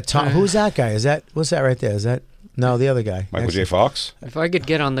 Was that Tom? Who's that guy? What's that right there? Is that no the other guy? Michael Next- J. Fox? If I could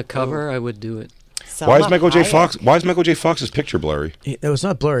get on the cover, I would do it. Why is Salma Michael J. Hayek. Fox? Why is Michael J. Fox's picture blurry? It was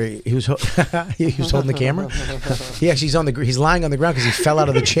not blurry. He was he was holding the camera. Yeah, he's lying on the ground because he fell out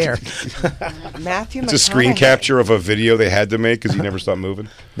of the chair. Matthew It's a screen McConaughey. capture of a video they had to make because he never stopped moving.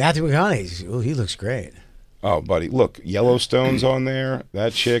 Matthew McConaughey. Oh, he looks great. Oh, buddy, look, Yellowstone's on there.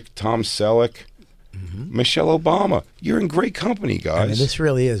 That chick, Tom Selleck, Michelle Obama. You're in great company, Mm-hmm. I mean, guys. this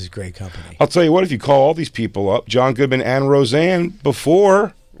really is great company. I'll tell you what, if you call all these people up, John Goodman and Roseanne,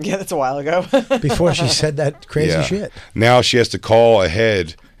 before, Yeah, that's a while ago. Before she said that crazy yeah. shit. Now she has to call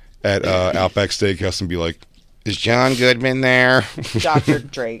ahead at Outback Steakhouse and be like, is John Goodman there? Dr.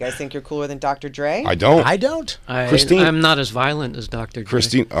 Dre. You guys think you're cooler than Dr. Dre? I don't. I don't. Christine- I'm not as violent as Dr. Dre.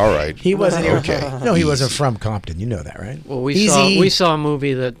 Christine, all right. He wasn't even. Okay. No, he wasn't from Compton. You know that, right? Well, we Eazy-E- saw a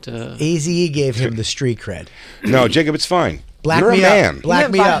movie that Eazy-E gave him the street cred. No, Jacob, it's fine. Black You're me a man. up. Black Yeah,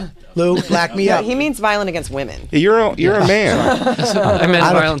 me vi- up. Lou, black me No, up. he means violent against women. Yeah, you're a man. I meant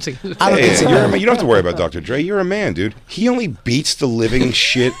I don't- violence against I don't Hey, consider you're a that. man. You don't have to worry about Dr. Dre. You're a man, dude. He only beats the living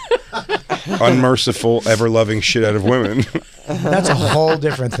shit, unmerciful, ever-loving shit out of women. That's a whole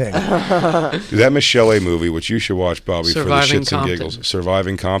different thing. That Michelle A. movie, which you should watch, Bobby, Surviving for the shits Compton. and giggles.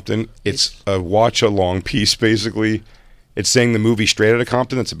 Surviving Compton. It's a watch-along piece, basically. It's saying the movie Straight Outta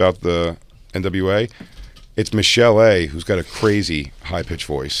Compton. It's about the NWA. It's Michelle A., who's got a crazy high-pitched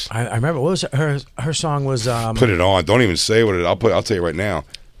voice. I remember what was her song was Put it on. Don't even say what it. I'll tell you right now.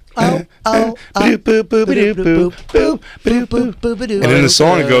 oh oh And in the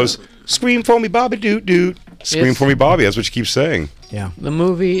song it goes, "Scream for me, Bobby, doot doot." Scream Yes. for me, Bobby. That's what she keeps saying. yeah The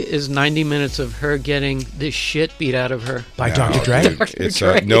movie is 90 minutes of her getting the shit beat out of her. by No, Dr. Dre. dude, it's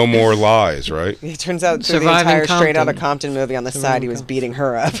No More Lies, right? It turns out through the Surviving entire Straight Outta Compton. Compton movie on the side, he was beating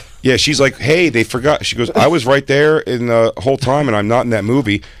her up. Yeah, she's like, "Hey, they forgot." She goes, "I was right there in the whole time, and I'm not in that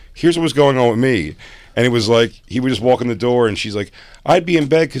movie. Here's what was going on with me." And it was like he would just walk in the door, and she's like, "I'd be in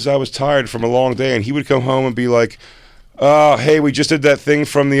bed because I was tired from a long day," and he would come home and be like, "Hey, we just did that thing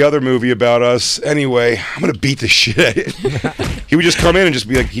from the other movie about us. Anyway, I'm gonna beat the shit out of it." He would just come in and just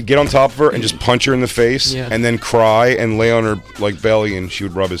be like, he'd get on top of her and just punch her in the face, Yeah. and then cry and lay on her like belly, and she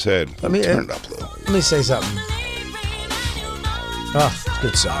would rub his head. Let me Turn it up, Lou. let me say something. Oh,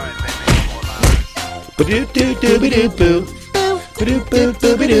 good song. Ba-do-do-do-ba-do-boo.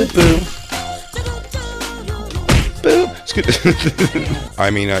 Ba-do-boo-boo-ba-do-boo. Boo. It's good. I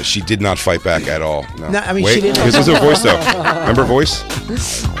mean, she did not fight back at all. No, No, I mean, wait, she didn't- This is her voice, though. Remember her voice?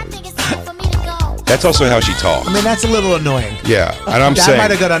 That's also how she talks. I mean, that's a little annoying. Yeah, and I'm That saying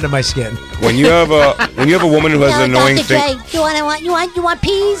might have got under my skin. when you have a woman who has an annoying Dr. thing. Dre, you want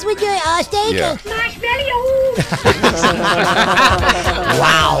peas with your steak? Yeah.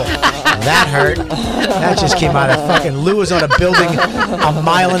 Wow, that hurt. That just came out of fucking. Lou was on a building a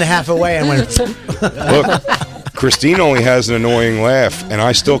mile and a half away and went. Look, Christine only has an annoying laugh, and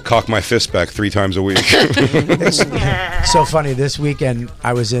I still cock my fist back 3 times a week. So funny. This weekend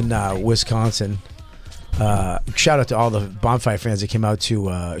I was in Wisconsin. Shout out to all the Bonfire fans that came out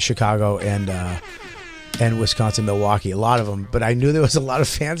to Chicago and Wisconsin, Milwaukee. A lot of them, but I knew there was a lot of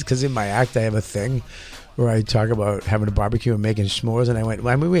fans because in my act I have a thing where I talk about having a barbecue and making s'mores, and I went,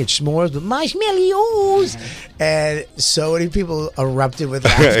 "Well, we made s'mores with marshmallows," and so many people erupted with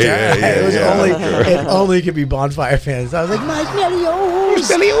laughter. It was it only could be Bonfire fans. I was like, marshmallows.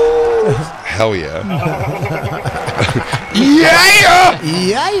 Hell yeah. Yeah!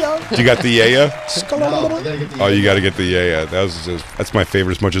 Yeah. You got the yeah? Oh, you got to get the yeah. That's my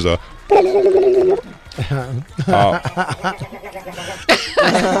favorite as much as a.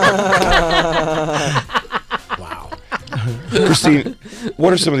 Wow. Christine,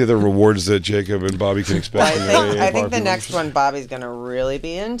 what are some of the other rewards that Jacob and Bobby can expect? I think the next one Bobby's going to really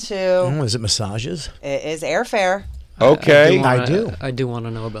be into. Is it massages? It is airfare. Okay. I do. I do want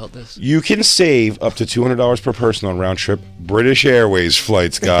to know about this. You can save up to $200 per person on round-trip British Airways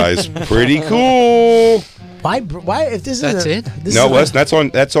flights, guys. Pretty cool. Why? If this That's is it?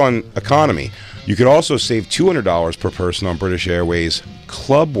 That's on economy. You could also save $200 per person on British Airways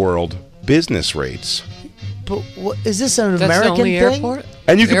Club World business rates. But is this an That's American the only thing? airport?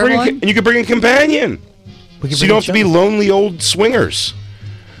 And you can bring a companion. So you don't have to be lonely old swingers.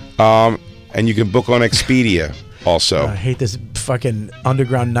 And you can book on Expedia also. I hate this fucking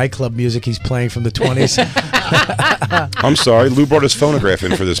underground nightclub music he's playing from the 20s. I'm sorry. Lou brought his phonograph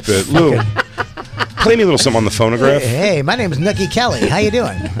in for this bit. Lou, play me a little something on the phonograph. Hey, my name is Nucky Kelly. How you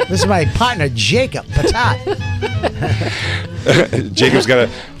doing? This is my partner, Jacob Patat.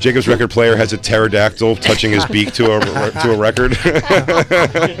 Jacob's record player has a pterodactyl touching his beak to a record. We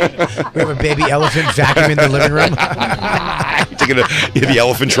have a baby elephant vacuuming the living room. Taking the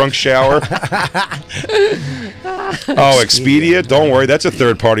elephant trunk shower. Oh, Expedia, don't worry. That's a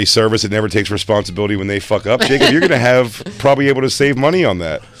third-party service that never takes responsibility when they fuck up. Jacob, you're going to probably able to save money on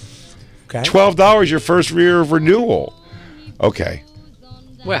that. Okay. $12 your first year of renewal. Okay.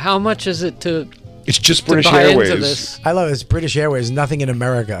 Well, how much is it to? It's just to British buy Airways. into this? I love it. It's British Airways. Nothing in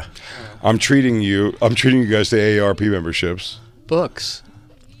America. I'm treating you guys to AARP memberships. Books.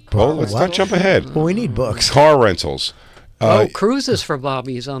 Well, let's not jump ahead. Well, we need books. Car rentals. Cruises for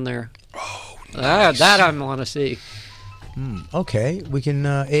Bobby's on there. Oh, nice. That I want to see. Okay, we can.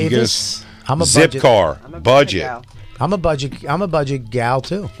 Avis. I'm a Zip budget. car. Budget. I'm a budget gal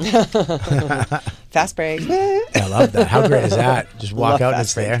too. Fast break. I love that. How great is that? Just walk out and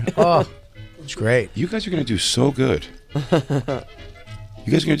it's there. Oh, it's great. You guys are going to do so good.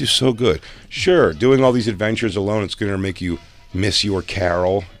 Sure, doing all these adventures alone, it's going to make you miss your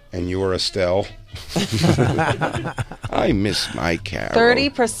Carol and your Estelle. I miss my Carol.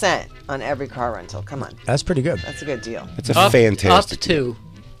 30% on every car rental. Come on. That's pretty good. That's a good deal. It's a fantastic deal.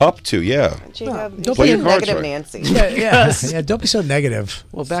 Up to, yeah. Jacob, don't be be negative right. Nancy. Yeah, don't be so negative.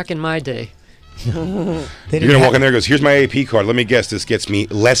 Well, back in my day. You're going to walk in there and goes, here's my AP card. Let me guess, this gets me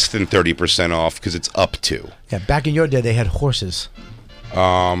less than 30% off because it's up to. Yeah, back in your day, they had horses.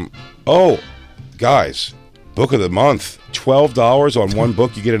 Oh, guys, book of the month. $12 on one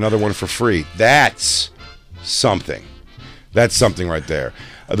book, you get another one for free. That's something. That's something right there.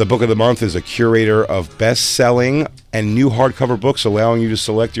 The book of the month is a curator of best-selling and new hardcover books, allowing you to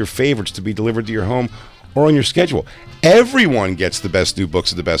select your favorites to be delivered to your home or on your schedule. Everyone gets the best new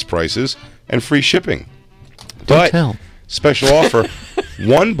books at the best prices and free shipping. But special offer,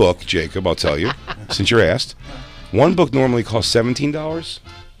 one book, Jacob, I'll tell you, since you're asked, one book normally costs $17.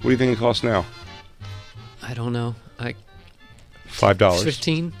 What do you think it costs now? I don't know. $5.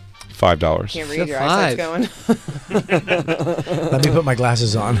 15. $5. Can't read, your eyesight's going. Let me put my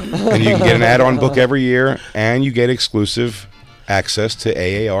glasses on. And you can get an add-on book every year, and you get exclusive access to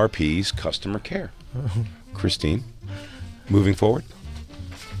AARP's customer care. Christine, moving forward.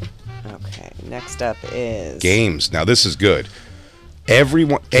 Okay, next up is... Games. Now, this is good.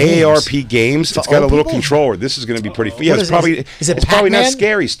 AARP games. It's got a little controller. This is going to be pretty. Yeah, it's probably not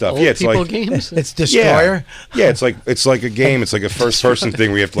scary stuff. Yeah, it's like games. It's Destroyer. Yeah, it's like a game. It's like a first-person thing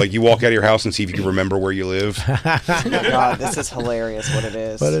where you have to you walk out of your house and see if you can remember where you live. God, this is hilarious. What it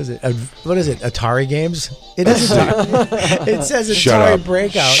is. What is it? What is it? Atari games? It is. It says Atari Shut up.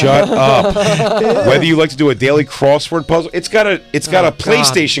 Breakout. Shut up. Whether you like to do a daily crossword puzzle, it's got a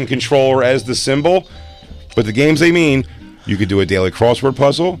PlayStation controller as the symbol, but the games they mean. You could do a daily crossword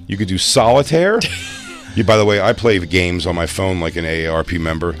puzzle. You could do solitaire. By the way, I play games on my phone like an AARP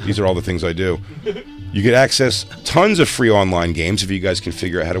member. These are all the things I do. You could access tons of free online games if you guys can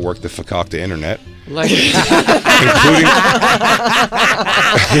figure out how to work the fakakta internet. Like, including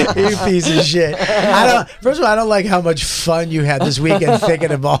you piece of shit. First of all, I don't like how much fun you had this weekend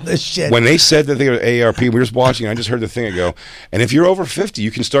thinking of all this shit. When they said that they were AARP, we were just watching. I just heard the thing. I go, and if you're over 50,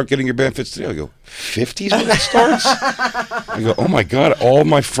 you can start getting your benefits today. I go, 50 is when it starts? I go, oh my God, all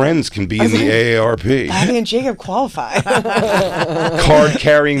my friends can be in the AARP. Bobby and Jacob qualify. Card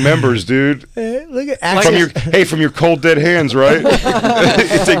carrying members, dude. Look at from your cold dead hands, right?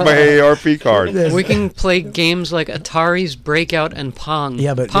 You take my AARP card. We can play games like Atari's Breakout and Pong.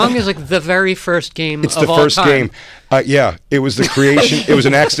 Yeah, but Pong is like the very first game it's of all time. It's the first game. Yeah, it was the creation. It was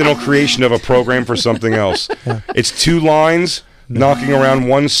an accidental creation of a program for something else. Yeah. It's 2 lines knocking around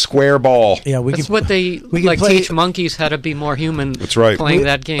 1 square ball. Yeah, that's what they teach monkeys how to be more human. That's right. Playing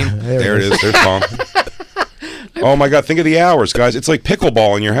that game. There it is. There's Pong. Oh my God! Think of the hours, guys. It's like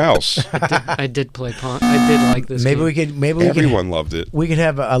pickleball in your house. I did play pong. I did like this. game. Everyone loved it. We could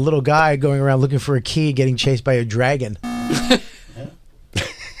have a little guy going around looking for a key, getting chased by a dragon. You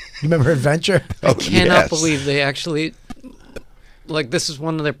remember Adventure? I cannot believe they actually. Like, this is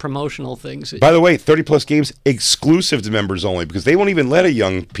one of their promotional things. By the way, 30 Plus Games exclusive to members only, because they won't even let a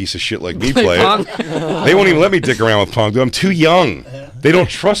young piece of shit like me play Pong. it. They won't even let me dick around with Pong, dude. I'm too young. They don't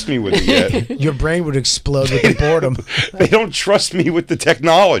trust me with it yet. Your brain would explode with the boredom. They don't trust me with the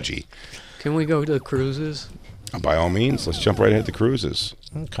technology. Can we go to the cruises? By all means, let's jump right ahead to cruises.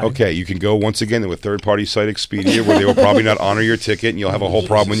 Okay, you can go once again to a third-party site, Expedia, where they will probably not honor your ticket, and you'll have a whole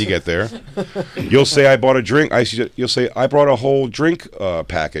problem when you get there. You'll say, I bought a drink. You'll say, I brought a whole drink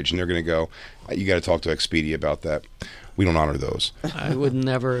package, and they're going to go, you got to talk to Expedia about that. We don't honor those. I would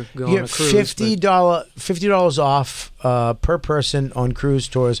never go You on a get cruise. $50 off per person on cruise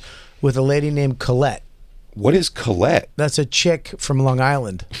tours with a lady named Colette. What is Colette? That's a chick from Long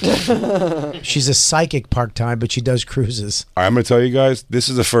Island. She's a psychic part-time, but she does cruises. I'm going to tell you guys, this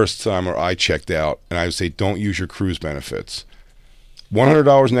is the first time where I checked out, and I would say don't use your cruise benefits.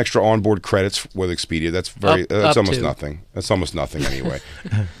 $100 in extra onboard credits with Expedia. That's almost nothing. That's almost nothing anyway.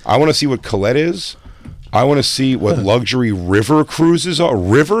 I want to see what Colette is. I want to see what luxury river cruises are.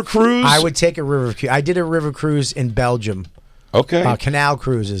 River cruise? I would take a river cruise. I did a river cruise in Belgium. Okay. Canal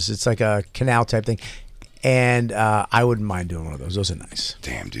cruises. It's like a canal type thing. And I wouldn't mind doing one of those. Those are nice.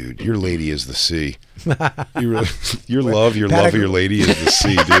 Damn, dude, your lady is the sea. Your love of your lady is the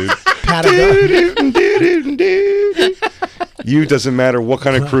sea, dude. You doesn't matter what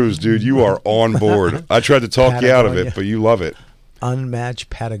kind of cruise, dude. You are on board. I tried to talk you out of it, but you love it. Unmatched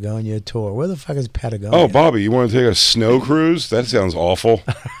Patagonia tour. Where the fuck is Patagonia? Oh, Bobby, you want to take a snow cruise? That sounds awful.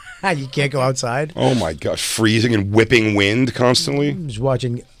 You can't go outside? Oh, my gosh. Freezing and whipping wind constantly. Just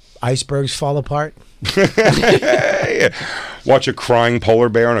watching icebergs fall apart. Watch a crying polar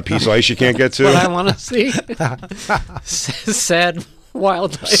bear on a piece of ice you can't get to. What I want to see. Sad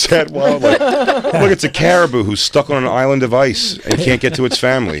wildlife. Sad wildlife. Look, it's a caribou who's stuck on an island of ice and can't get to its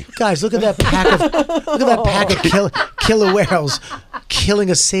family. Guys, look at that pack of killer whales killing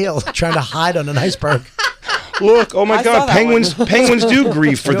a seal trying to hide on an iceberg. Look, oh my God, penguins do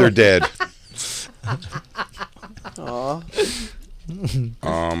grieve for their dead.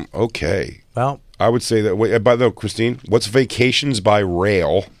 Okay. Well, I would say that. Wait, by the way, Christine, what's vacations by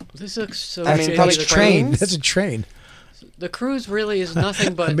rail? This looks so. I mean, that's like train. That's a train. The cruise really is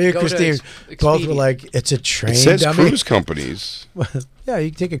nothing but. Me and Christine both were like, "It's a train." It says dummy. cruise companies. Yeah, you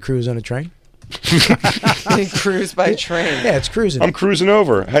can take a cruise on a train. Cruise by train. Yeah, it's cruising. I'm cruising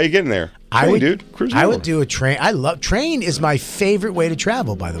over. How you getting there? Dude. Cruising I over. would do a train. Train is my favorite way to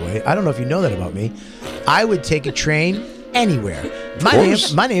travel, by the way. I don't know if you know that about me. I would take a train anywhere.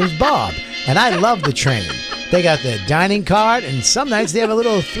 My name's Bob, and I love the train. They got the dining cart, and some nights they have a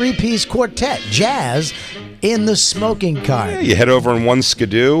little three-piece quartet, jazz, in the smoking cart. Yeah, you head over in one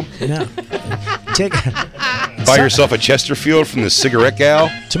skidoo. Yeah. Buy yourself a Chesterfield from the Cigarette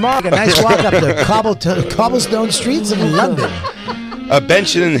Gal. Tomorrow, a nice walk up the cobblestone streets of London. A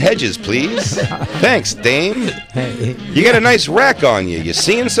bench and hedges, please. Thanks, dame. Hey. You got a nice rack on you. You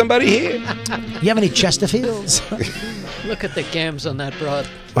seeing somebody here? You have any Chesterfields? Look at the gams on that broad.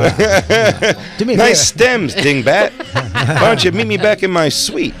 Do me a nice favor. stems, dingbat. Why don't you meet me back in my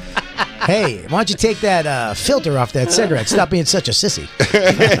suite? Hey, why don't you take that filter off that cigarette? Stop being such a sissy.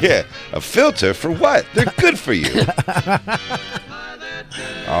 Yeah, a filter for what? They're good for you.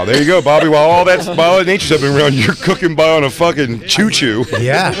 Oh, there you go, Bobby. While all that nature's been around, you're cooking by on a fucking choo-choo.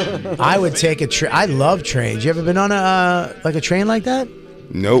 Yeah, I would take a train. I love trains. You ever been on a train like that?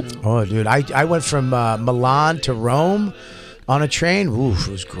 Nope. Oh, dude, I went from Milan to Rome on a train. Oof,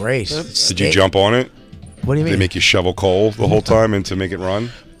 it was great. Did you jump on it? What do you mean? They make you shovel coal the whole time and to make it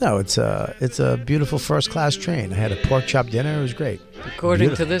run? No, it's a beautiful first class train. I had a pork chop dinner. It was great.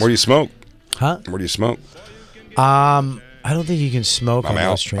 According to this, Where do you smoke? Huh? Where do you smoke? I don't think you can smoke on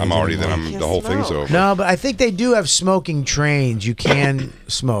those trains. I'm already anymore. the whole thing's over. No, but I think they do have smoking trains. You can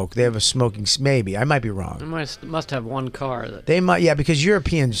smoke. They have a smoking. Maybe I might be wrong. They must have one car that. They might, yeah, because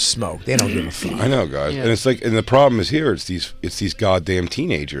Europeans smoke. They don't give a fuck. I know, guys, Yeah. and it's like, and the problem is here. It's these goddamn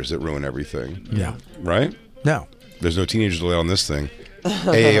teenagers that ruin everything. Yeah. Right? No. There's no teenagers allowed on this thing.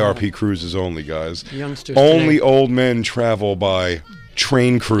 AARP cruises only, guys. Youngsters Only today. old men travel by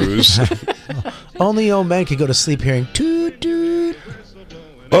train cruise. Only old men can go to sleep hearing toot toot.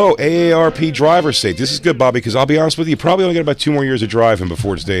 Oh, AARP driver safe. This is good, Bobby, because I'll be honest with you, you probably only got about 2 more years of driving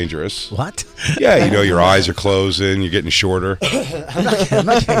before it's dangerous. What? Yeah, you know, your eyes are closing, you're getting shorter. I'm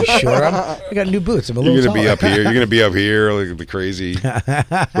not getting short. I got new boots. I'm a little You're going to be taller. up here. You're going to be up here, like the crazy.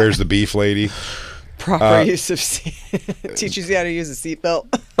 Where's the beef lady? Proper use of teaches you how to use a seatbelt.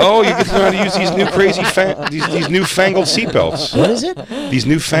 Oh, you get to know how to use these new crazy these newfangled seatbelts. What is it? These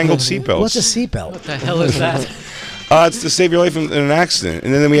newfangled seatbelts. What's a seatbelt? What the hell is that? It's to save your life in an accident.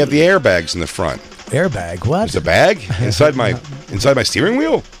 And then we have the airbags in the front. Airbag? What? There's a bag inside my steering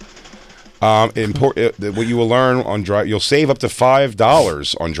wheel. What you will learn on you'll save up to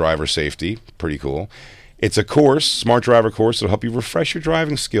 $5 on driver safety. Pretty cool. It's a course, smart driver course, that'll help you refresh your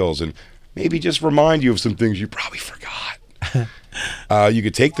driving skills and maybe just remind you of some things you probably forgot. You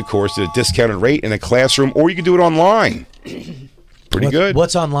could take the course at a discounted rate in a classroom, or you could do it online. Pretty good.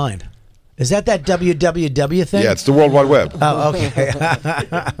 What's online? Is that www thing? Yeah, it's the World Wide Web. Oh, okay.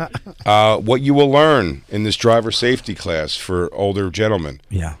 What you will learn in this driver safety class for older gentlemen.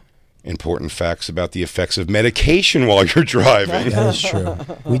 Yeah. Important facts about the effects of medication while you're driving. That is true.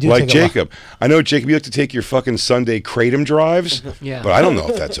 We do like Jacob. I know, Jacob, you like to take your fucking Sunday Kratom drives, Yeah. but I don't know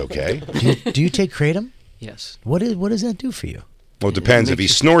if that's okay. Do you take Kratom? Yes. What does that do for you? Well, it depends. If he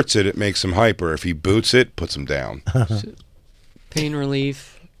snorts it, it makes him hyper. If he boots it, puts him down. Pain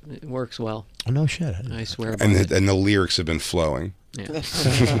relief. It works well. Oh, no shit. I swear by And it. the lyrics have been flowing.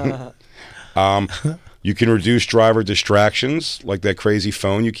 Yeah. You can reduce driver distractions, like that crazy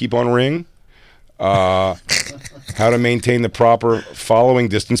phone you keep on ring. How to maintain the proper following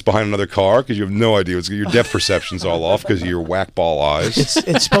distance behind another car, because you have no idea. Your depth perception's all off because of your whack ball eyes.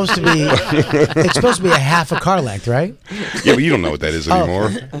 It's supposed to be a half a car length, right? Yeah, but you don't know what that is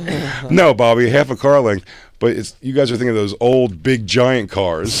anymore. No, Bobby, half a car length. But you guys are thinking of those old, big, giant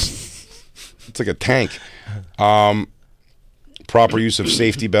cars. It's like a tank. Proper use of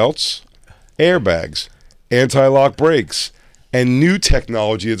safety belts, airbags, anti-lock brakes, and new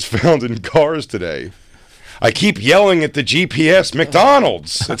technology that's found in cars today. I keep yelling at the GPS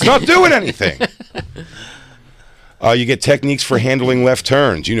McDonald's. It's not doing anything. You get techniques for handling left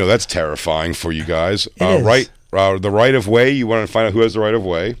turns. You know that's terrifying for you guys. The right of way. You want to find out who has the right of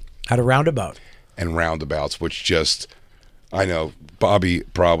way. At a roundabout. And roundabouts, which just, I know, Bobby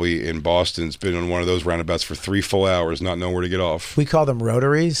probably in Boston's been on one of those roundabouts for 3 full hours, not knowing where to get off. We call them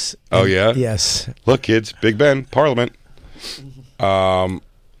rotaries. Oh, yeah? Yes. Look, kids, Big Ben, Parliament. And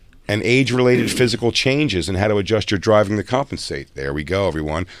age-related physical changes and how to adjust your driving to compensate. There we go,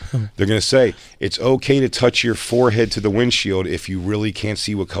 everyone. They're going to say, it's okay to touch your forehead to the windshield if you really can't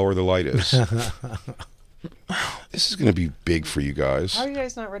see what color the light is. This is going to be big for you guys. How are you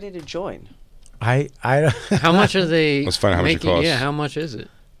guys not ready to join? How much are they? Let's find out how much it costs. Yeah, how much is it?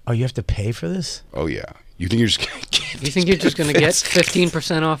 Oh, you have to pay for this? Oh, yeah. You think you're just going to get You think you're just going to get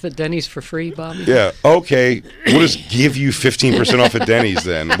 15% off at Denny's for free, Bobby? Yeah, okay. We'll just give you 15% off at Denny's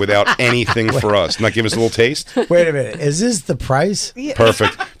then without anything for us. Not give us a little taste? Wait a minute. Is this the price? Yeah.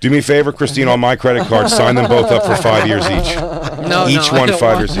 Perfect. Do me a favor, Christine, on my credit card, sign them both up for 5 years each. No, Each no, one I don't 5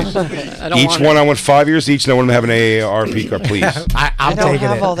 want- years each. I don't Each want one it. I want 5 years each. No one have an AARP card, please. I'm I don't taking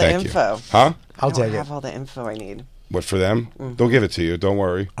have it. all the Thank you. info. Huh? I'll I don't take it. have all the info I need. What, for them? They'll give it to you. Don't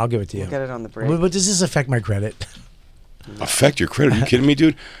worry. I'll give it to you. We'll get it on the break. But does this affect my credit? Affect your credit? Are you kidding me,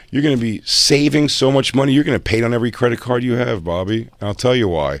 dude? You're going to be saving so much money. You're going to pay it on every credit card you have, Bobby. And I'll tell you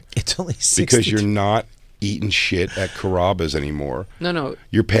why. It's only 60. Because you're not eating shit at Carrabba's anymore. No.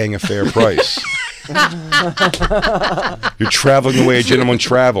 You're paying a fair price. You're traveling the way a gentleman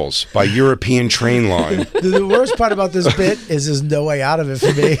travels by European train line. The worst part about this bit is there's no way out of it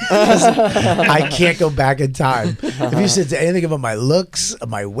for me. 'Cause I can't go back in time. If you said anything about my looks,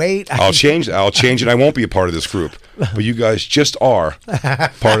 my weight, I'll change it. I won't be a part of this group. But you guys just are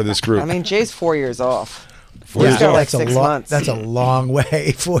part of this group. I mean, Jay's 4 years off. 4 years got off. like that's a 6 long. months. That's a long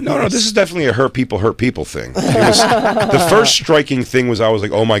way. No, this is definitely a hurt people thing. It was, the first striking thing was I was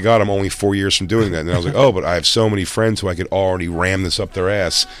like, oh my God, I'm only 4 years from doing that. And then I was like, oh, but I have so many friends who I could already ram this up their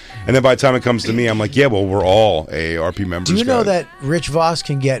ass. And then by the time it comes to me, I'm like, yeah, well, we're all AARP members. Do you know guys. that Rich Voss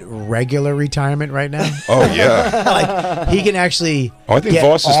can get regular retirement right now? Oh, yeah. Like he can actually Oh, I think get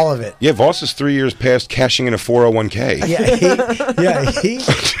Voss is all of it. Yeah, Voss is 3 years past cashing in a 401k.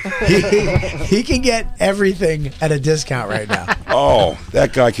 He can get everything at a discount right now. Oh,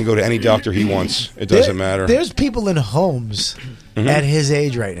 that guy can go to any doctor he wants. It doesn't matter. There's people in homes at his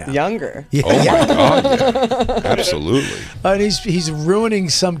age right now. Younger. Yeah, Oh my God! Yeah. Absolutely. And he's ruining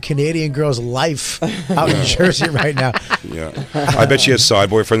some Canadian girl's life out in Jersey right now. Yeah. I bet she has side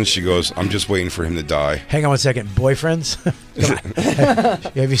boyfriends. She goes, "I'm just waiting for him to die." Hang on one second. Boyfriends?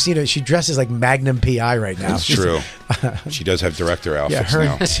 Have you seen her? She dresses like Magnum PI right now. It's true. She does have director Yeah,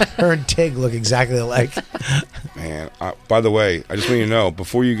 outfits now. her and Tig look exactly alike. Man, by the way, I just want you to know,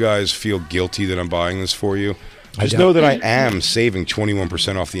 before you guys feel guilty that I'm buying this for you, just don't. know that I am saving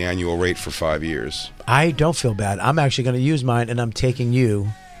 21% off the annual rate for 5 years. I don't feel bad. I'm actually going to use mine, and I'm taking you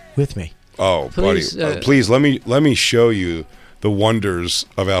with me. Oh, Please, buddy, please let me show you the wonders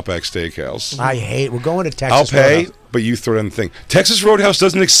of Outback Steakhouse. I hate. We're going to Texas. I'll pay, Roadhouse. but you throw in the thing. Texas Roadhouse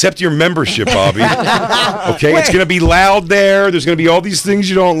doesn't accept your membership, Bobby. Okay, it's going to be loud there. There's going to be all these things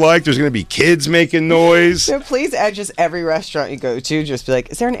you don't like. There's going to be kids making noise. So please, at just every restaurant you go to, just be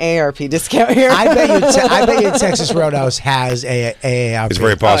like, is there an AARP discount here? I bet you Texas Roadhouse has a AARP. It's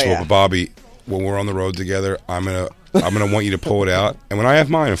very possible, Oh, yeah. but Bobby, when we're on the road together, I'm gonna want you to pull it out. And when I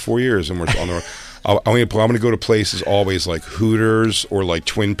have mine in 4 years and we're on the road, I'm gonna go to places always like Hooters or like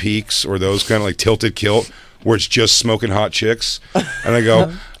Twin Peaks or those kind of like Tilted Kilt where it's just smoking hot chicks. And I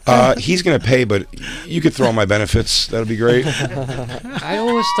go, he's gonna pay, but you could throw on my benefits. That'd be great. I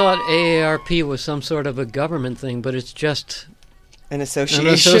always thought AARP was some sort of a government thing, but it's just An association.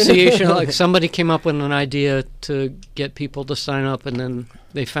 an association. Like somebody came up with an idea to get people to sign up, and then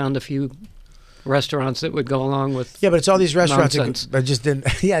they found a few restaurants that would go along with. Yeah, but it's all these restaurants nonsense. that just didn't.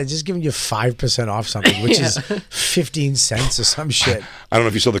 Yeah, just giving you 5% off something, which is 15 cents or some shit. I don't know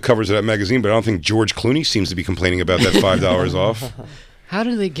if you saw the covers of that magazine, but I don't think George Clooney seems to be complaining about that $5 off. How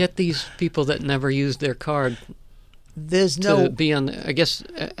do they get these people that never used their card There's to no. be on? I guess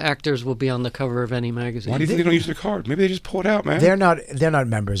actors will be on the cover of any magazine. Why do you think they don't use their card? Maybe they just pull it out, man. They're not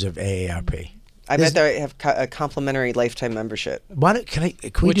members of AARP. I bet they have a complimentary lifetime membership. Why don't, can we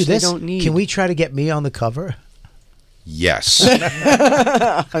Which do they this? don't need. Can we try to get me on the cover? Yes.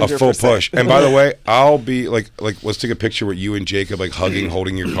 A full push. And by the way, I'll be like let's take a picture with you and Jacob like hugging,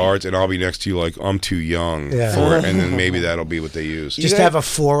 holding your cards, and I'll be next to you like I'm too young for it, and then maybe that'll be what they use. Just have a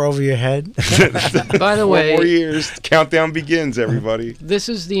 4 over your head. By the 4 way, more years. Countdown begins, everybody. this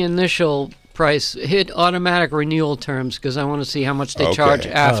is the initial price. Hit automatic renewal terms because I want to see how much they Okay. charge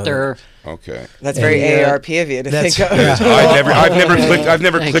after. Okay. That's very AARP of you to That's- think of. yeah. I've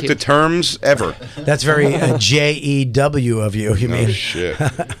never Thank clicked you. the terms ever. That's very JEW of you. You Oh mean? shit.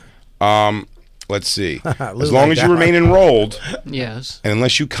 Let's see. Lou As long like as you that remain enrolled, Yes. and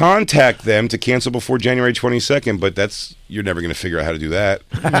unless you contact them to cancel before January 22nd, but you're never going to figure out how to do that.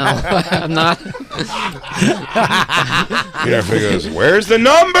 No, I'm not. You're never figure out, where's the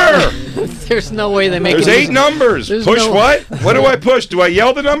number? There's no way they make There's it 8 easy. numbers. There's Push no- what? What do I push? Do I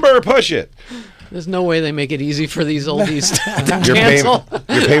yell the number or push it? There's no way they make it easy for these oldies to Your cancel.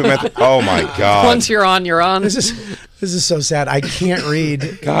 your payment method. Oh my God. Once you're on, you're on. This is so sad. I can't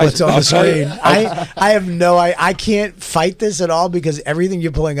read Guys, what's on I'll the tell you- screen. I have no. I can't fight this at all because everything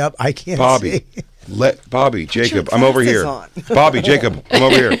you're pulling up, I can't Bobby. see. Bobby, Jacob, your I'm over glasses here. on. Bobby, Jacob, I'm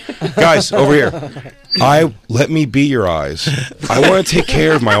over here. Guys, over here. Let me be your eyes. I want to take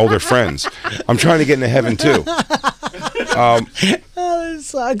care of my older friends. I'm trying to get into heaven too. Oh, this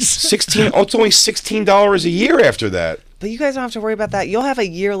sucks. It's only $16 a year after that. But you guys don't have to worry about that. You'll have a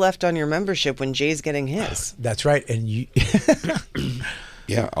year left on your membership when Jay's getting his. That's right. And you.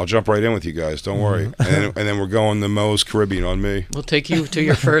 Yeah, I'll jump right in with you guys. Don't worry. And then we're going the Moe's Caribbean on me. We'll take you to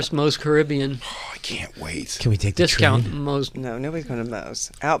your first Moe's Caribbean Oh, I can't wait. Can we take the discount. train? Moe's. No, nobody's going to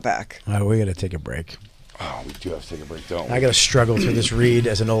Moe's. Outback. All right, we got to take a break. Oh, we do have to take a break, don't we? I got to struggle through this read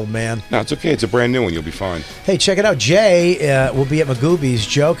as an old man. No, it's okay. It's a brand new one. You'll be fine. Hey, check it out. Jay will be at Magooby's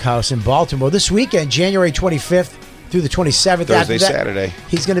Joke House in Baltimore this weekend, January 25th through the 27th. Thursday, After that, Saturday.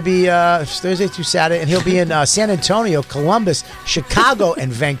 He's going to be Thursday through Saturday, and he'll be in San Antonio, Columbus, Chicago,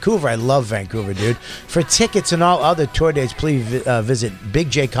 and Vancouver. I love Vancouver, dude. For tickets and all other tour dates, please visit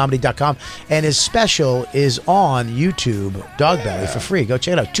bigjcomedy.com. And his special is on YouTube, Dogbelly, for free. Go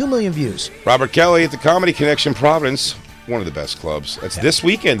check it out. 2 million views. Robert Kelly at the Comedy Connection, Providence. One of the best clubs. That's this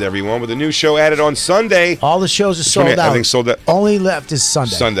weekend, everyone, with a new show added on Sunday. All the shows are sold out. Everything's sold out. Only left is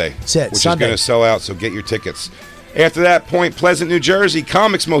Sunday. Sunday. That's it. Which Sunday. is going to sell out, so get your tickets. After that, Point Pleasant, New Jersey,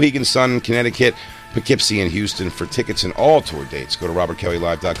 Comics Mohegan Sun, Connecticut, Poughkeepsie, and Houston. For tickets and all tour dates, go to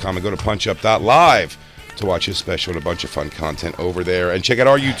robertkellylive.com and go to punchup.live to watch his special and a bunch of fun content over there. And check out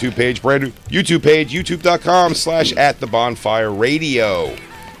our YouTube page, brand new YouTube page, youtube.com/@thebonfireradio.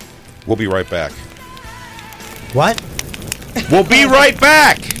 We'll be right back. What? We'll be right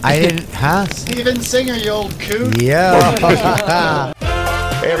back. I didn't, huh? Steven Singer, you old coot. Yeah.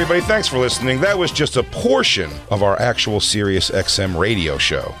 Hey, everybody, thanks for listening. That was just a portion of our actual Sirius XM radio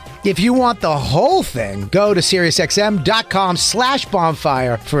show. If you want the whole thing, go to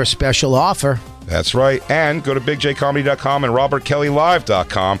SiriusXM.com/bonfire for a special offer. That's right. And go to bigjcomedy.com and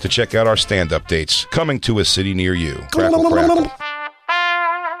robertkellylive.com to check out our stand-up dates coming to a city near you. Crackle, crackle.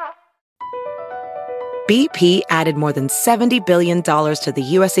 BP added more than $70 billion to the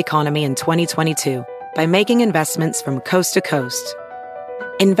U.S. economy in 2022 by making investments from coast to coast.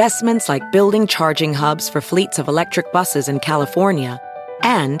 Investments like building charging hubs for fleets of electric buses in California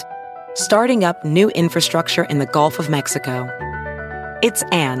and starting up new infrastructure in the Gulf of Mexico. It's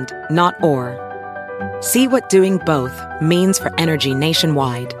and, not or. See what doing both means for energy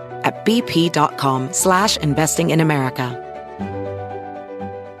nationwide at bp.com/investing in America.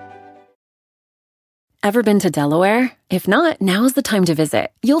 Ever been to Delaware? If not, now's the time to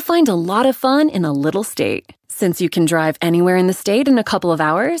visit. You'll find a lot of fun in a little state. Since you can drive anywhere in the state in a couple of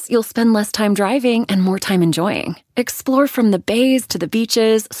hours, you'll spend less time driving and more time enjoying. Explore from the bays to the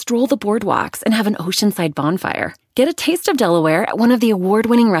beaches, stroll the boardwalks, and have an oceanside bonfire. Get a taste of Delaware at one of the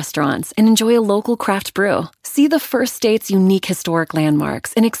award-winning restaurants and enjoy a local craft brew. See the first state's unique historic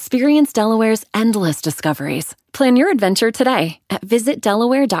landmarks and experience Delaware's endless discoveries. Plan your adventure today at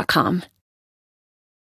visitdelaware.com.